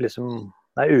så blir det liksom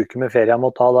en uke med ferie jeg må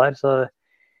ta der, så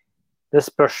det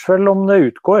spørs vel om det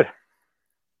utgår.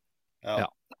 Ja.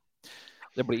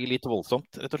 Det blir litt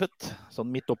voldsomt, rett og slett.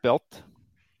 Sånn midt oppi alt.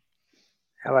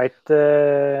 Jeg vet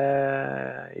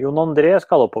Jon André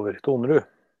skal oppover, Tonerud.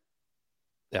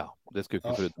 Ja, det skulle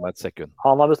ikke foruten meg et sekund.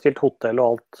 Han har bestilt hotell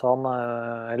og alt,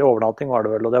 eller overnatting var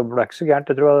det vel, og det ble ikke så gærent.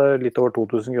 Jeg tror det var litt over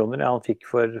 2000 kroner han fikk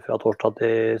fra torsdag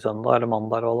til søndag, eller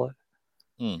mandag, eller hva det var.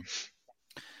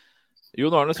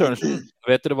 Jon Arne Sørensen,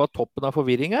 vet dere hva toppen av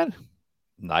forvirring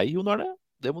Nei, Jon Arne,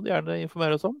 det må du gjerne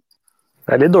informere oss om.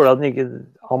 Det litt dårlig at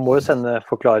han må jo sende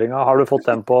forklaringen. Har du fått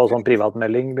den på sånn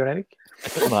privatmelding, Bjørn Erik?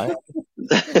 Nei.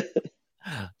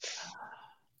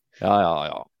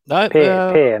 Ja. Nei,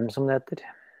 PM som det heter.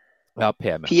 Ja,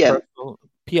 PM. Vi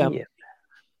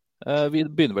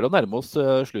begynner vel å nærme oss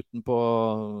slutten på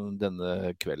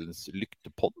denne kveldens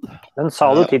lyktepodd. Men sa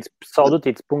du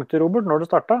tidspunktet, Robert, når det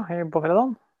startet på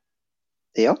fredagen?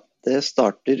 Ja, det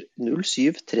starter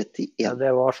 07:31. Ja,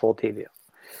 det var så tidlig.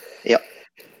 Ja.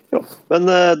 Men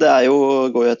det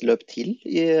går jo et løp til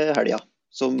i helga,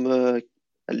 som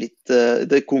litt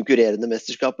det konkurrerende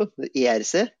mesterskapet,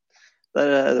 ERC.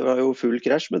 Det var jo full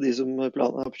krasj med de som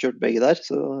har kjørt begge der,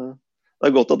 så det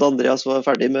er godt at Andreas var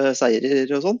ferdig med seirer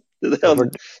og sånn.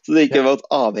 Så det ikke var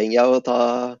avhengig av å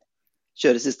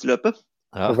kjøre siste løpet.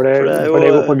 Ja. For det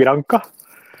går på Granca?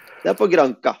 Det er på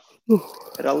Granca.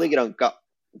 Rally Granca.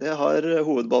 Det har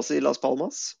hovedbase i Las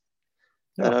Palmas.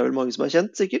 Der er vel mange som er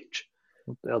kjent, sikkert.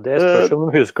 Ja, det spørs om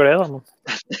de husker det, da.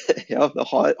 Ja, det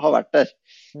har vært der.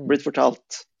 Blitt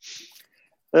fortalt.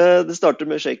 Det starter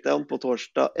med shakedown på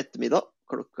torsdag ettermiddag,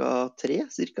 klokka 3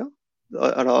 cirka. Det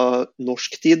er da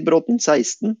norsk tid, Bråten,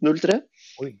 16.03.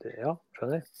 Oi, ja,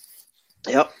 skjønner.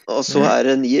 Ja, og så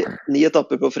er det 9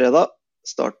 etapper på fredag.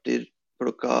 Starter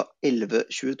klokka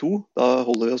 11.22. Da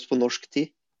holder vi oss på norsk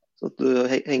tid, så at du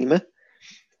henger med.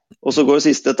 Og så går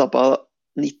siste etappa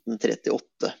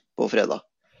 19.38 på fredag.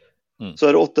 Så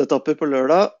er det 8 etapper på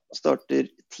lørdag, starter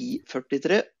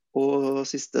 10.43, og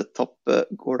siste etappe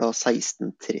går da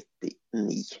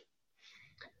 16.39.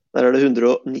 Der er det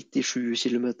 197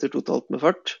 kilometer totalt med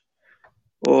fart,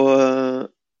 og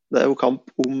det er jo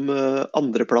kamp om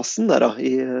andreplassen der da,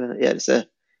 i ERC.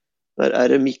 Der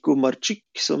er det Mikko Marczyk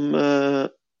som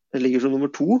ligger som nummer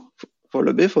 2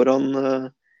 foreløpig foran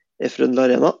Efren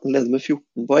Larena, han leder med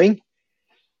 14 poeng.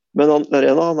 Men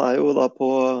Larena, han er jo da på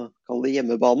kall det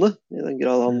hjemmebane, i den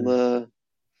grad han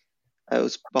er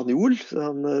jo spanjol, så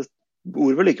han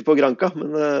bor vel ikke på Granca,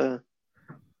 men det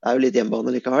er jo litt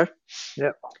hjemmebane likevel.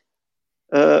 Ja.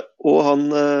 Og han,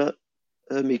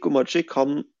 Mikko Marczyk,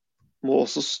 han må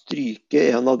også stryke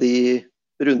en av de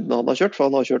rundene han har kjørt, for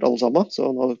han har kjørt alle sammen,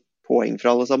 så han har poeng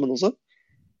fra alle sammen også.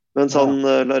 Mens han,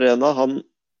 Larena, han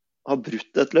har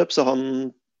brutt et løp, så han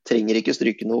trenger ikke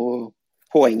stryke noe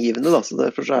poenggivende, da, så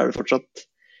derfor så er det fortsatt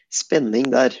spenning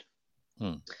der.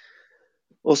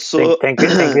 Og så Tenk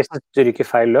hvis han stryker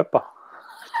feil løp, da.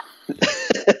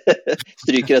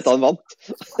 Stryker etter han vant.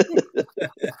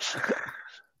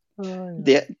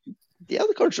 Det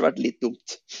hadde kanskje vært litt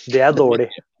dumt. Det er dårlig.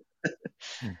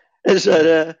 Ellers er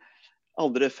det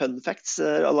andre fun facts.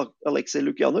 Alexei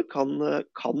Lukjanuk, han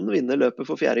kan vinne løpet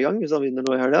for 4. gang hvis han vinner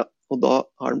nå i helga, og da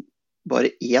har han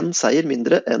bare 1 seier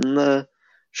mindre enn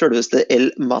selveste El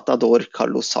Matador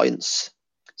Carlos Sainz,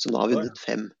 som har vunnet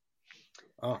 5.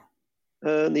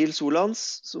 Nils Solans,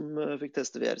 som fikk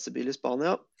teste VRC-bil i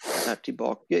Spania, er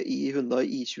tilbake i Hyundai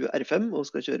i20 R5 og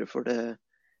skal kjøre for det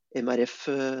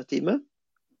MRF-teamet.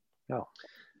 Ja.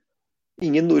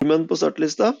 Ingen nordmenn på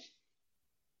startlista,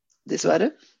 dessverre.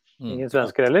 Ingen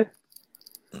svensker heller?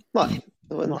 Nei,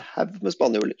 det var en haug med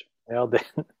spanjoler. Ja, det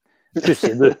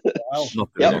pussig du.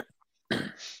 Ja.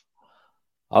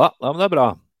 Ja, men det er bra.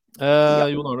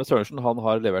 Jon Arne Sørensen, han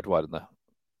har levert varene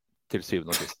til 7.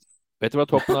 og sist. Vet du hva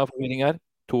toppen av forvirring er?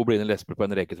 2 blinde lesber på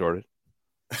en reketråler.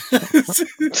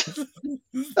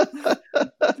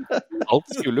 Alt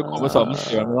skulle komme sammen,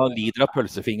 men han lider av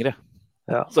pølsefingre.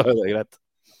 Ja. Så er det greit.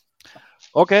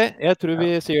 Ok, jeg tror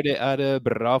vi sier det er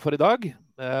bra for i dag.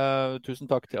 Tusen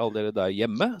takk til alle dere der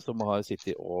hjemme som har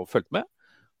sittet og fulgt med.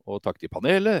 Og takk til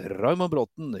panelet, Raymond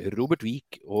Bråten, Robert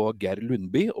Vik og Geir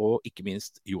Lundby, og ikke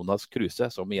minst Jonas Kruse,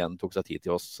 som igjen tok seg tid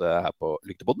til oss her på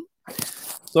Lyktepodden.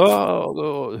 Så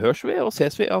høres vi og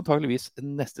ses vi antageligvis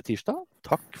neste tirsdag.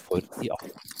 Takk for i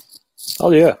aften.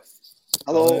 Adjø.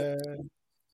 Hallo.